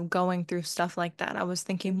guess, of going through stuff like that. I was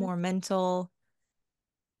thinking Hmm. more mental,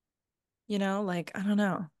 like I don't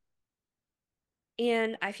know.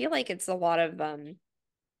 And I feel like it's a lot of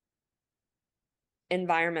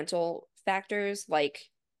environmental factors, like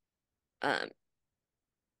um,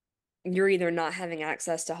 you're either not having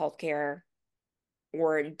access to healthcare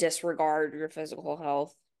or disregard your physical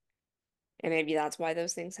health, and maybe that's why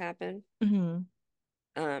those things happen. Hmm.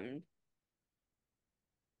 Um,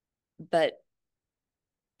 but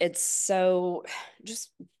it's so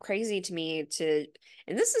just crazy to me to,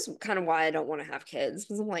 and this is kind of why I don't want to have kids,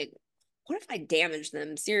 because I'm like, what if I damage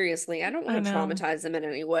them? Seriously, I don't I want to know. traumatize them in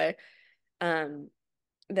any way. Um,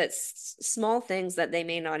 that small things that they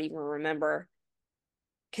may not even remember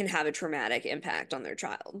can have a traumatic impact on their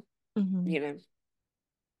child, Hmm. you know?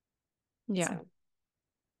 Yeah. So,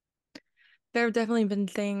 There have definitely been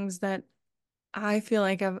things that I feel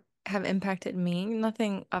like have impacted me.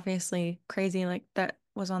 Nothing obviously crazy like that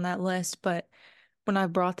was on that list, but when I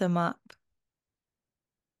brought them up,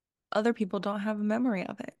 other people don't have a memory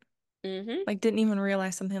of it. hmm, Like didn't even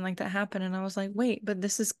realize something like that happened. And I was like, wait, but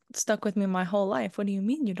this is stuck with me my whole life. What do you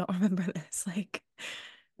mean you don't remember this? Like,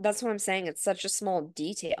 that's what I'm saying. It's such a small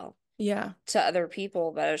detail yeah. to other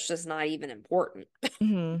people that it's just not even important,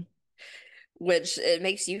 Hmm. which it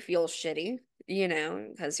makes you feel shitty,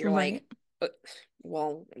 because you're Right. like, "Uh,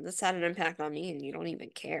 well, this had an impact on me and you don't even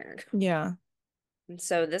care." Yeah. And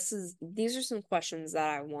so these are some questions that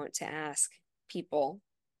I want to ask people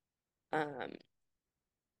um,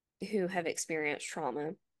 who have experienced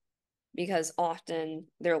trauma, because often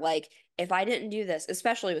they're like, if I didn't do this,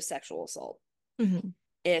 especially with sexual assault, Hmm.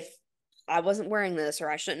 if I wasn't wearing this or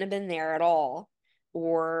I shouldn't have been there at all,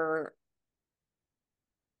 or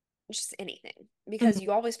just anything, because Hmm.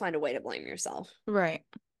 you always find a way to blame yourself. Right.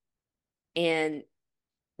 And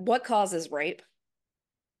what causes rape?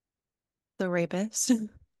 The rapist.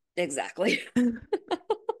 Exactly.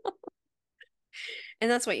 And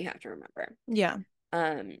that's what you have to remember. Yeah.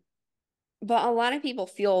 Um, but a lot of people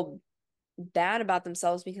feel bad about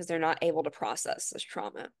themselves because they're not able to process this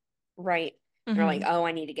trauma, right? They're like, Hmm. oh,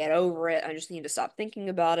 I need to get over it. I just need to stop thinking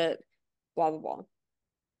about it, blah, blah, blah.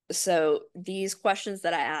 So these questions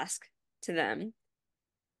that I ask to them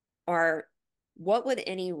are, what would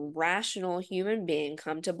any rational human being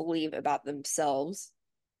come to believe about themselves,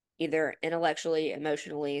 either intellectually,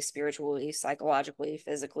 emotionally, spiritually, psychologically,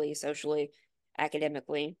 physically, socially,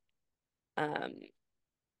 academically? Um,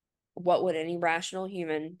 what would any rational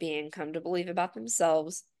human being come to believe about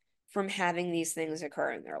themselves from having these things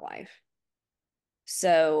occur in their life?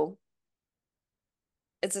 So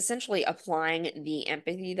it's essentially applying the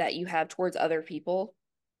empathy that you have towards other people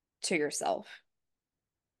to yourself.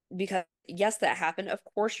 Because yes, that happened. Of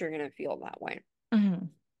course, you're going to feel that way. Hmm.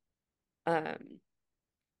 Um,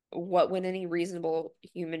 what would any reasonable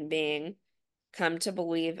human being come to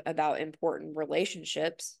believe about important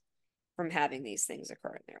relationships from having these things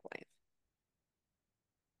occur in their life?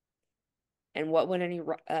 And what would any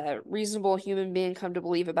reasonable human being come to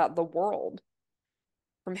believe about the world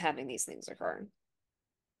from having these things occur?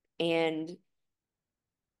 And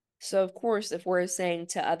so, of course, if we're saying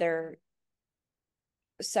to other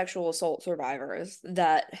sexual assault survivors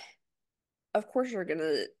that, of course, you're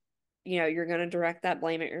gonna direct that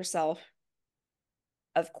blame at yourself.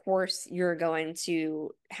 Of course, you're going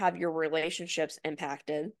to have your relationships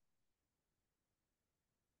impacted,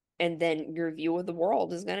 and then your view of the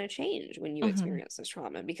world is going to change when you Hmm. experience this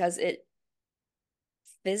trauma, because it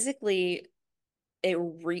physically it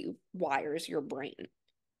rewires your brain,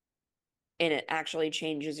 and it actually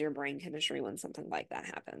changes your brain chemistry when something like that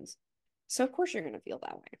happens. So, of course, you're going to feel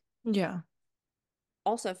that way. Yeah.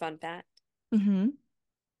 Also, fun fact Hmm.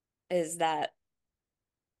 is that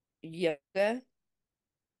yoga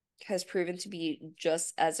has proven to be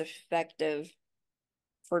just as effective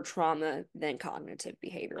for trauma than cognitive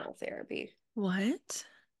behavioral therapy. What?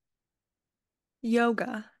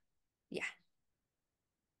 Yoga. Yeah.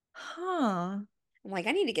 Huh. I'm like,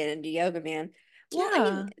 I need to get into yoga, man. Well, I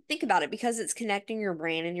mean, Yeah. think about it, because it's connecting your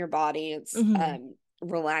brain and your body. It's Hmm.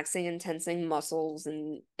 relaxing and tensing muscles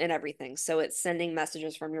and everything. So it's sending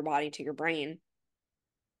messages from your body to your brain.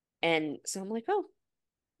 And so I'm like, oh,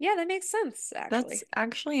 yeah, that makes sense, That's actually.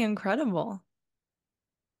 actually incredible.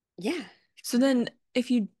 Yeah, So for then real. if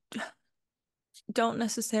you don't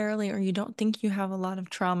necessarily or you don't think you have a lot of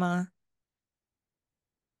trauma,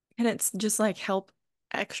 can it's just like help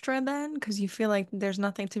extra then? Because you feel like there's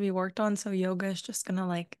nothing to be worked on, so yoga is just gonna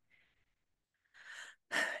like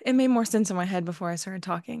It made more sense in my head before I started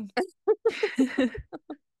talking.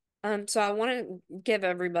 So I want to give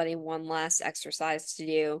everybody one last exercise to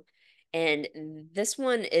do, and this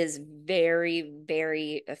one is very,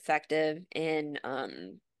 very effective in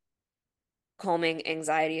calming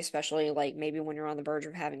anxiety, especially like maybe when you're on the verge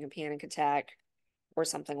of having a panic attack or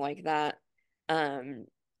something like that. Um,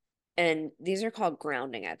 and these are called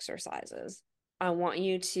grounding exercises. I want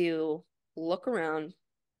you to look around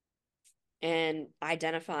and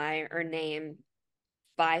identify or name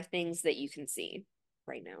five things that you can see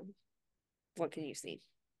right now. What can you see?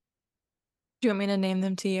 Do you want me to name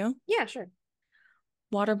them to you? Yeah, sure.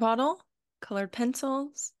 Water bottle, colored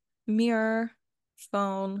pencils, mirror,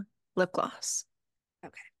 phone, lip gloss.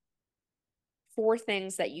 Okay. Four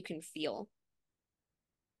things that you can feel.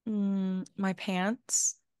 My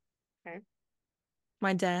pants, Okay.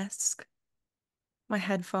 my desk, my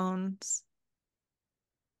headphones.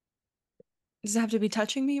 Does it have to be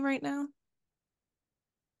touching me right now?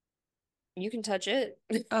 You can touch it.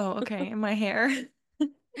 Oh, okay. And my hair.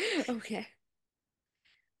 Okay.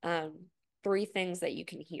 Three things that you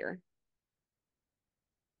can hear.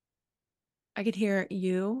 I could hear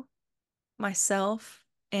you, myself,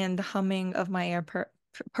 and the humming of my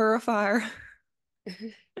purifier.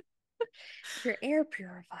 Your air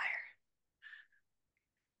purifier.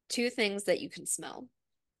 Two things that you can smell.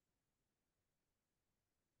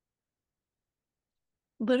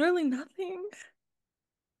 Literally nothing.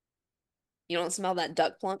 You don't smell that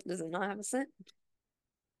duck plump? Does it not have a scent?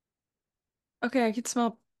 Okay, I could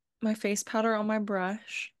smell my face powder on my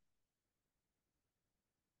brush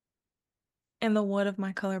and the wood of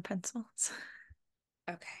my color pencils.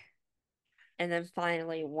 Okay. And then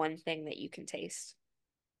finally, one thing that you can taste.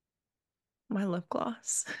 My lip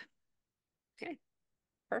gloss. Okay,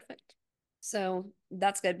 perfect. So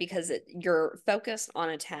that's good because you're focused on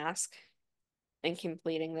a task and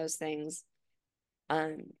completing those things,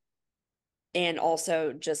 um, and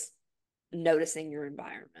also just noticing your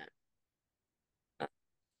environment.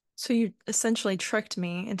 So you essentially tricked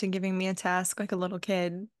me into giving me a task like a little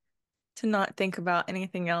kid to not think about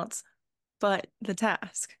anything else but the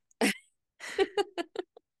task.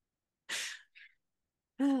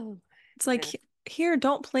 Oh, It's yeah. like, here,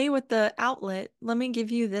 don't play with the outlet. Let me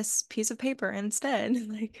give you this piece of paper instead.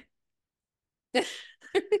 Like,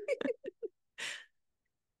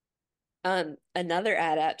 Another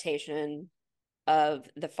adaptation of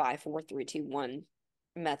the 5, 4, 3, 2, 1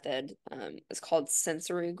 method is called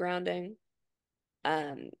sensory grounding.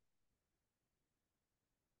 Um,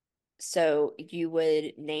 so you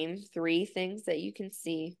would name three things that you can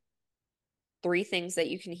see, three things that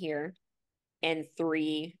you can hear, and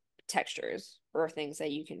three textures or things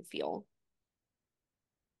that you can feel.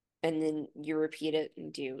 And then you repeat it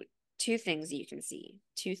and do two things you can see,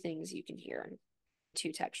 two things you can hear,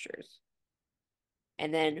 two textures.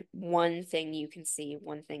 And then one thing you can see,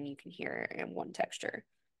 one thing you can hear, and one texture.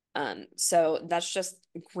 So that's just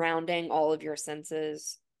grounding all of your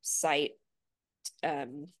senses, sight,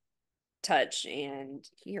 um, touch, and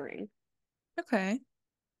hearing. okay,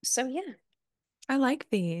 So yeah, I like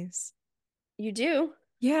these. you do.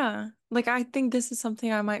 Yeah, like I think this is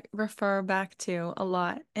something I might refer back to a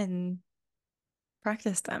lot and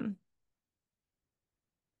practice them.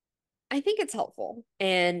 I think it's helpful.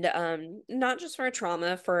 And not just for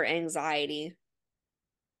trauma, for anxiety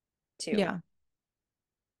too. Yeah,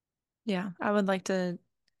 yeah, I would like to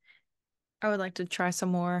try some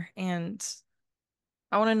more and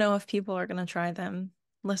I want to know if people are going to try them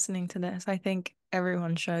listening to this. I think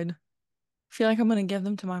everyone should. I feel like I'm going to give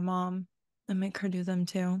them to my mom and make her do them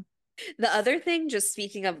too. The other thing, just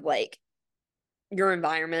speaking of like your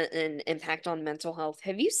environment and impact on mental health,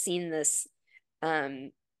 have you seen this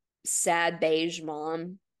um sad beige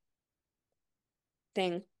mom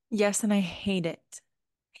thing? Yes, and I hate it.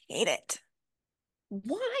 Hate it.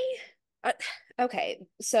 Why? Uh, okay,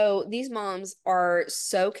 so these moms are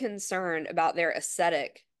so concerned about their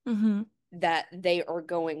aesthetic Mm-hmm. that they are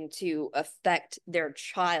going to affect their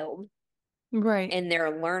child Right. and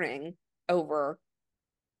their learning over.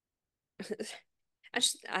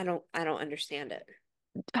 I don't understand it.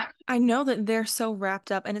 I know that they're so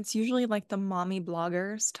wrapped up, and it's usually like the mommy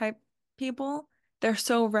bloggers type people. They're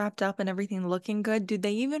so wrapped up in everything looking good. Do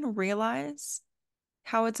they even realize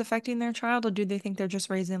how it's affecting their child, or do they think they're just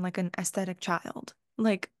raising like an aesthetic child?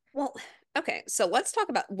 Like, Well, okay, so let's talk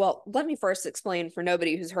about, well, let me first explain for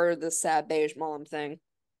nobody who's heard of this sad beige mom thing.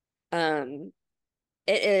 Um,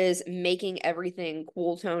 it is making everything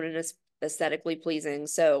cool tone and aesthetically pleasing.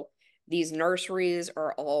 So these nurseries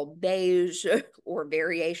are all beige or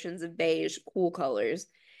variations of beige, cool colors.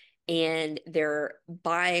 and they're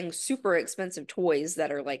buying super expensive toys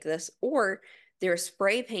that are like this, or they're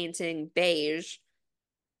spray painting beige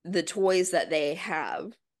the toys that they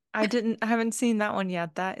have. I haven't seen that one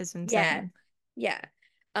yet. That is Yeah. insane. Yeah.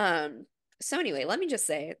 Um, so anyway, let me just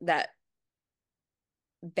say that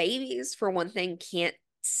babies, for one thing, can't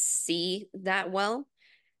see that well.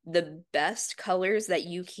 The best colors that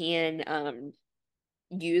you can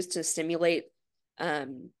use to stimulate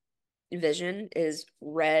um vision is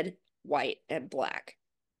red, white, and black.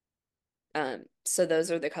 So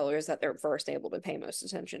those are the colors that they're first able to pay most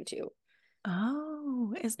attention to.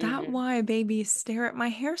 Oh, is that Hmm. why babies stare at my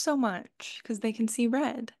hair so much? Because they can see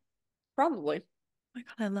red. Probably. Oh my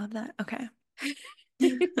God, I love that. Okay.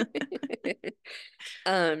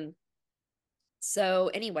 Um, so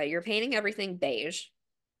anyway, you're painting everything beige.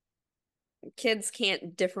 Kids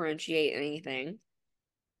can't differentiate anything.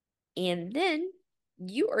 And then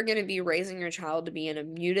you are going to be raising your child to be in a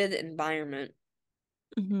muted environment.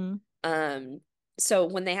 Hmm. Um, so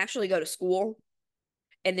when they actually go to school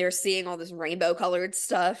and they're seeing all this rainbow colored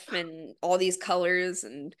stuff and all these colors,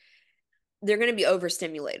 and they're going to be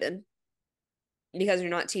overstimulated because you're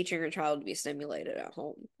not teaching your child to be stimulated at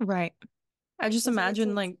home. Right. I just Does that make imagine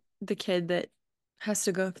sense? like the kid that has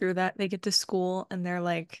to go through that. They get to school and they're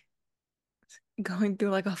like going through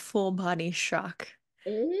like a full body shock.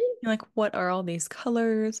 Hmm. You're like, what are all these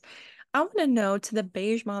colors? I want to know to the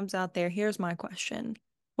beige moms out there, here's my question.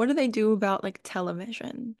 What do they do about like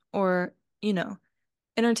television or, you know,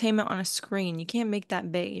 entertainment on a screen? You can't make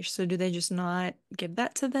that beige. So do they just not give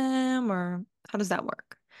that to them or how does that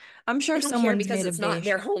work? I'm sure They don't care someone's because made a it's not beige.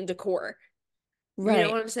 their home decor. You know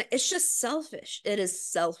Right, what I'm saying? It's just selfish. It is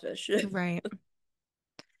selfish. right.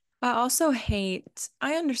 I also hate,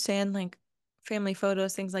 I understand like family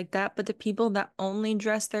photos, things like that, but the people that only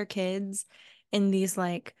dress their kids in these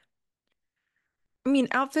like, I mean,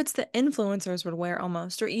 outfits that influencers would wear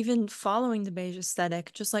almost, or even following the beige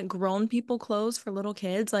aesthetic, just like grown people clothes for little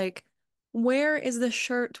kids. Like, where is the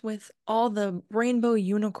shirt with all the rainbow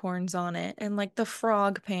unicorns on it and like the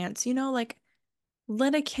frog pants? Like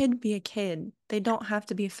let a kid be a kid. They don't have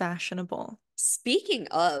to be fashionable. Speaking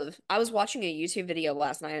of, I was watching a YouTube video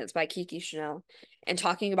last night. It's by Kiki Chanel and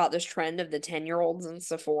talking about this trend of the 10-year-olds in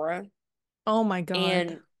Sephora. Oh my God.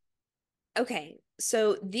 And okay,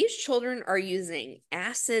 so these children are using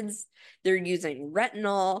acids, they're using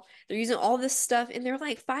retinol, they're using all this stuff, and they're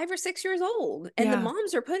like 5 or 6 years old. And the Yeah,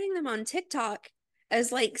 moms are putting them on TikTok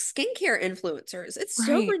as like skincare influencers. It's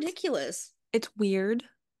so right. ridiculous. It's weird.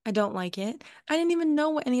 I don't like it. I didn't even know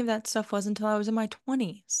what any of that stuff was until I was in my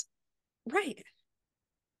 20s. Right.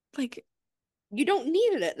 Like, You don't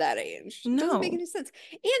need it at that age. It doesn't make no. any sense.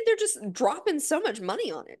 And they're just dropping so much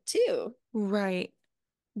money on it too. Right.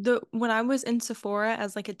 The when I was in Sephora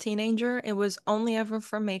as like a teenager, it was only ever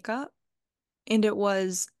for makeup and it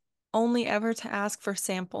was only ever to ask for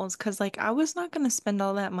samples because like I was not going to spend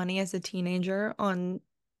all that money as a teenager on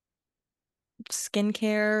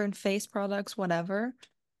skincare and face products, whatever.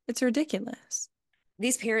 It's ridiculous.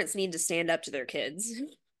 These parents need to stand up to their kids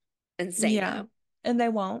and say Yeah. no. And they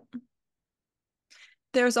won't.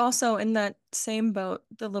 There's also in that same boat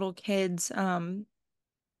the little kids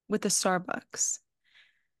with the Starbucks.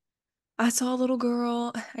 I saw a little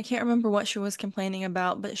girl, I can't remember what she was complaining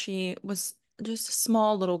about, but she was just a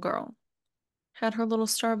small little girl. Had her little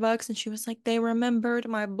Starbucks and she was like, they remembered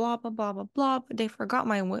my blah blah blah blah blah, but they forgot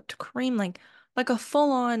my whipped cream. Like a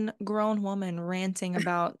full-on grown woman ranting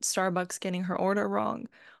about Starbucks getting her order wrong.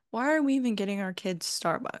 Why are we even getting our kids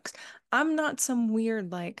Starbucks? I'm not some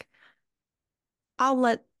weird like I'll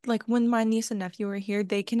let like when my niece and nephew are here,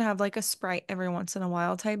 they can have like a Sprite every once in a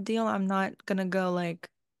while type deal. I'm not gonna go like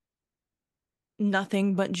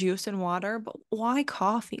nothing but juice and water, but why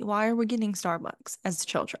coffee? Why are we getting Starbucks as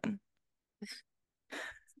children?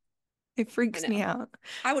 It I freaks me know. out.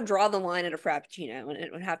 I would draw the line at a Frappuccino and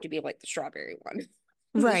it would have to be like the strawberry one.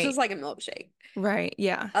 It's just Right, like a milkshake. right,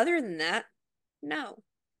 yeah. Other than that, no.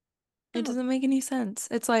 It No. doesn't make any sense.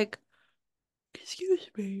 It's like, excuse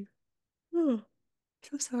me. Oh,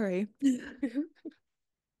 so sorry.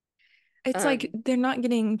 It's like Um, they're not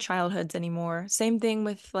getting childhoods anymore. Same thing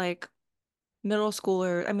with like middle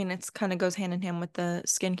schooler. I mean, it's kind of goes hand in hand with the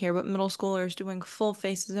skincare, but middle schoolers doing full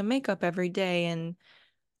faces of makeup every day and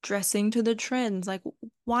dressing to the trends. Like,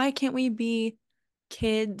 why can't we be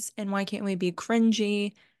kids and why can't we be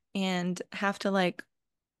cringy and have to like,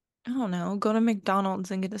 I don't know, go to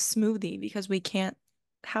McDonald's and get a smoothie because we can't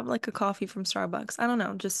have like a coffee from Starbucks. I don't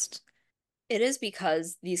know, just it is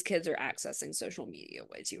because these kids are accessing social media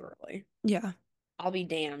way too early. yeah. I'll be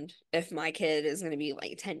damned if my kid is going to be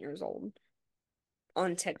like 10 years old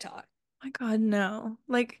on TikTok. My God, no.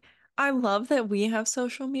 Like, I love that we have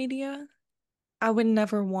social media. I would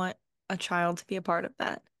never want a child to be a part of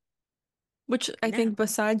that. Which I No, think,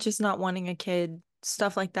 besides just not wanting a kid,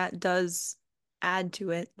 stuff like that does add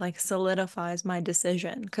to it, like solidifies my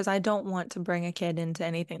decision, because I don't want to bring a kid into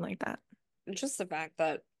anything like that. just the fact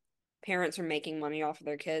that parents are making money off of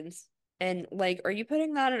their kids. And like, are you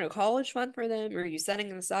putting that in a college fund for them? Or are you setting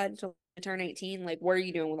it aside until they turn 18? Like, what are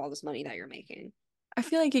you doing with all this money that you're making? I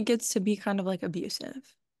feel like it gets to be kind of like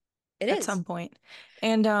abusive It at is. some point.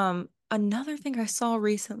 And another thing I saw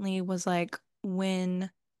recently was like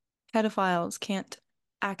when pedophiles can't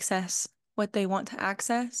access what they want to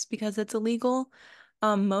access because it's illegal.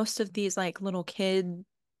 Most of these like little kid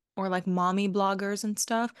or like mommy bloggers and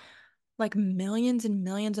stuff, like millions and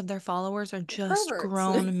millions of their followers are just Perverts.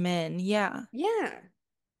 grown men. Yeah. Yeah.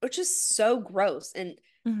 Which is so gross. And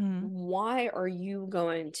Hmm. why are you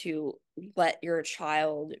going to let your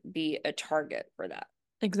child be a target for that?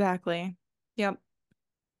 Exactly. Yep.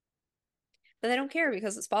 But they don't care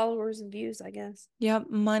because it's followers and views, I guess. Yep.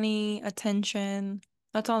 Money, attention.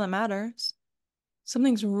 That's all that matters.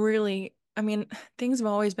 Something's really, I mean, things have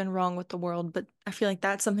always been wrong with the world, but I feel like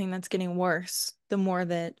that's something that's getting worse the more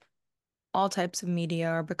that all types of media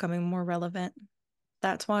are becoming more relevant.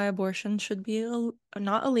 That's why abortion should be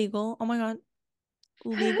not illegal. Oh my God,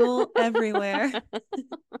 legal everywhere.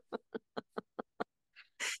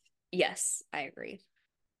 Yes, I agree.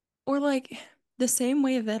 Or like the same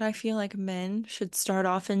way that I feel like men should start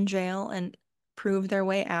off in jail and prove their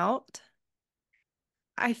way out.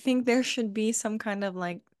 I think there should be some kind of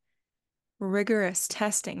like rigorous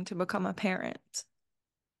testing to become a parent.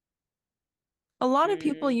 A lot of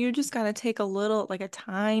people, Mm, you just got to take a little, like a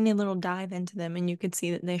tiny little dive into them, and you could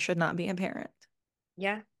see that they should not be a parent.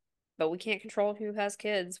 yeah, but we can't control who has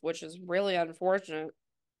kids, which is really unfortunate.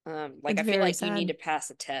 Like It's I feel very like you need sad. to pass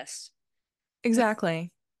a test.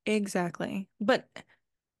 Exactly. Exactly. But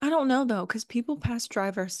I don't know though, because people pass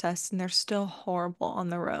driver's tests and they're still horrible on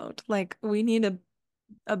the road. Like, we need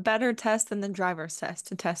a better test than the driver's test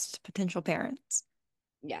to test potential parents.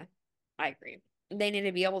 Yeah, I agree. They need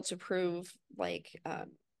to be able to prove like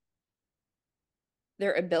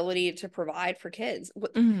their ability to provide for kids,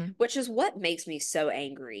 Hmm. which is what makes me so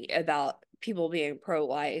angry about people being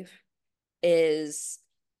pro-life is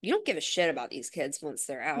you don't give a shit about these kids once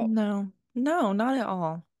they're out. No, no, not at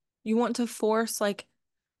all. You want to force like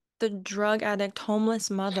the drug addict, homeless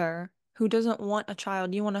mother who doesn't want a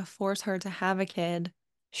child, you want to force her to have a kid.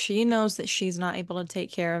 She knows that she's not able to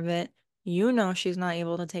take care of it. You know she's not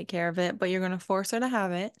able to take care of it, but you're going to force her to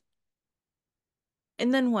have it.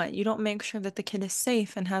 And then what? You don't make sure that the kid is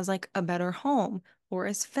safe and has like a better home or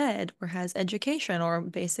is fed or has education or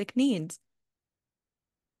basic needs.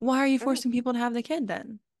 Why are you I don't forcing people to have the kid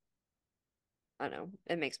then? I know.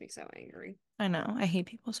 It makes me so angry. I know. I hate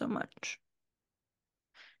people so much.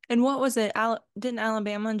 And what was it? Didn't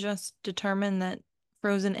Alabama just determine that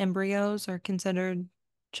frozen embryos are considered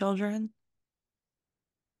children?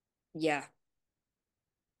 Yeah,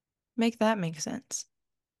 Make that make sense.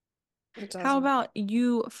 it How doesn't. about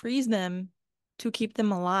you freeze them to keep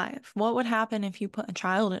them alive? What would happen if you put a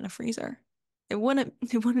child in a freezer? It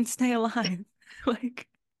wouldn't stay alive. Like,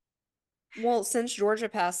 Well, since Georgia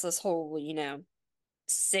passed this whole,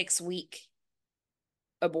 6 week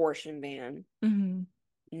abortion ban, mhm.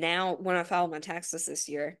 now when I filed my taxes this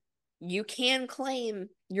year, you can claim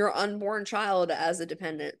your unborn child as a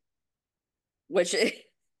dependent, which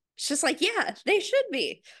it's just like, yeah, they should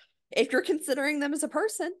be. If you're considering them as a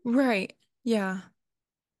person. Right. Yeah.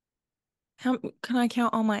 How can I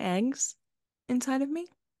count all my eggs inside of me?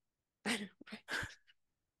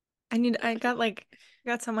 I know, right? I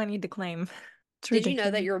got some I need to claim. It's Did you know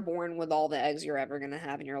that ridiculous. you're born with all the eggs you're ever going to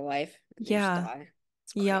have in your life and you just Yeah. die?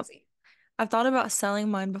 It's Yep. crazy. I've thought about selling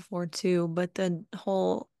mine before too, but the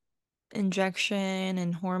whole injection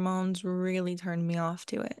and hormones really turned me off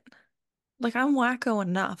to it. Like, I'm wacko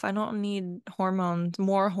enough. I don't need hormones,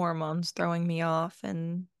 more hormones throwing me off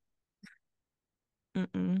and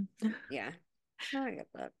mm-mm. Yeah, no, I get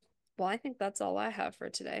that. Well, I think that's all I have for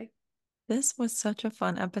today. This was such a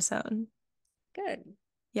fun episode. Good.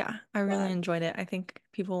 Yeah, I really Glad. enjoyed it. I think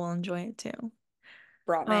people will enjoy it too.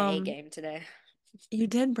 Brought my A Um, game today. you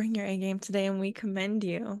did bring your A game today and we commend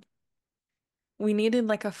you. We needed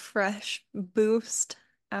like a fresh boost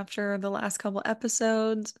after the last couple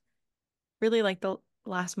episodes, really like the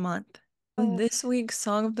last month. Uh, This week's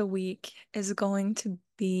song of the week is going to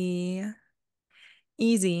be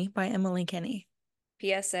Easy by Emily Kinney.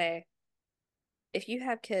 PSA, if you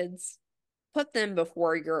have kids, put them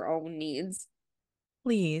before your own needs.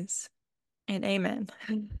 Please and amen.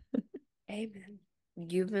 Amen.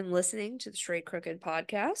 You've been listening to the Straight Crooked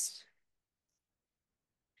podcast.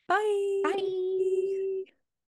 Bye. Bye.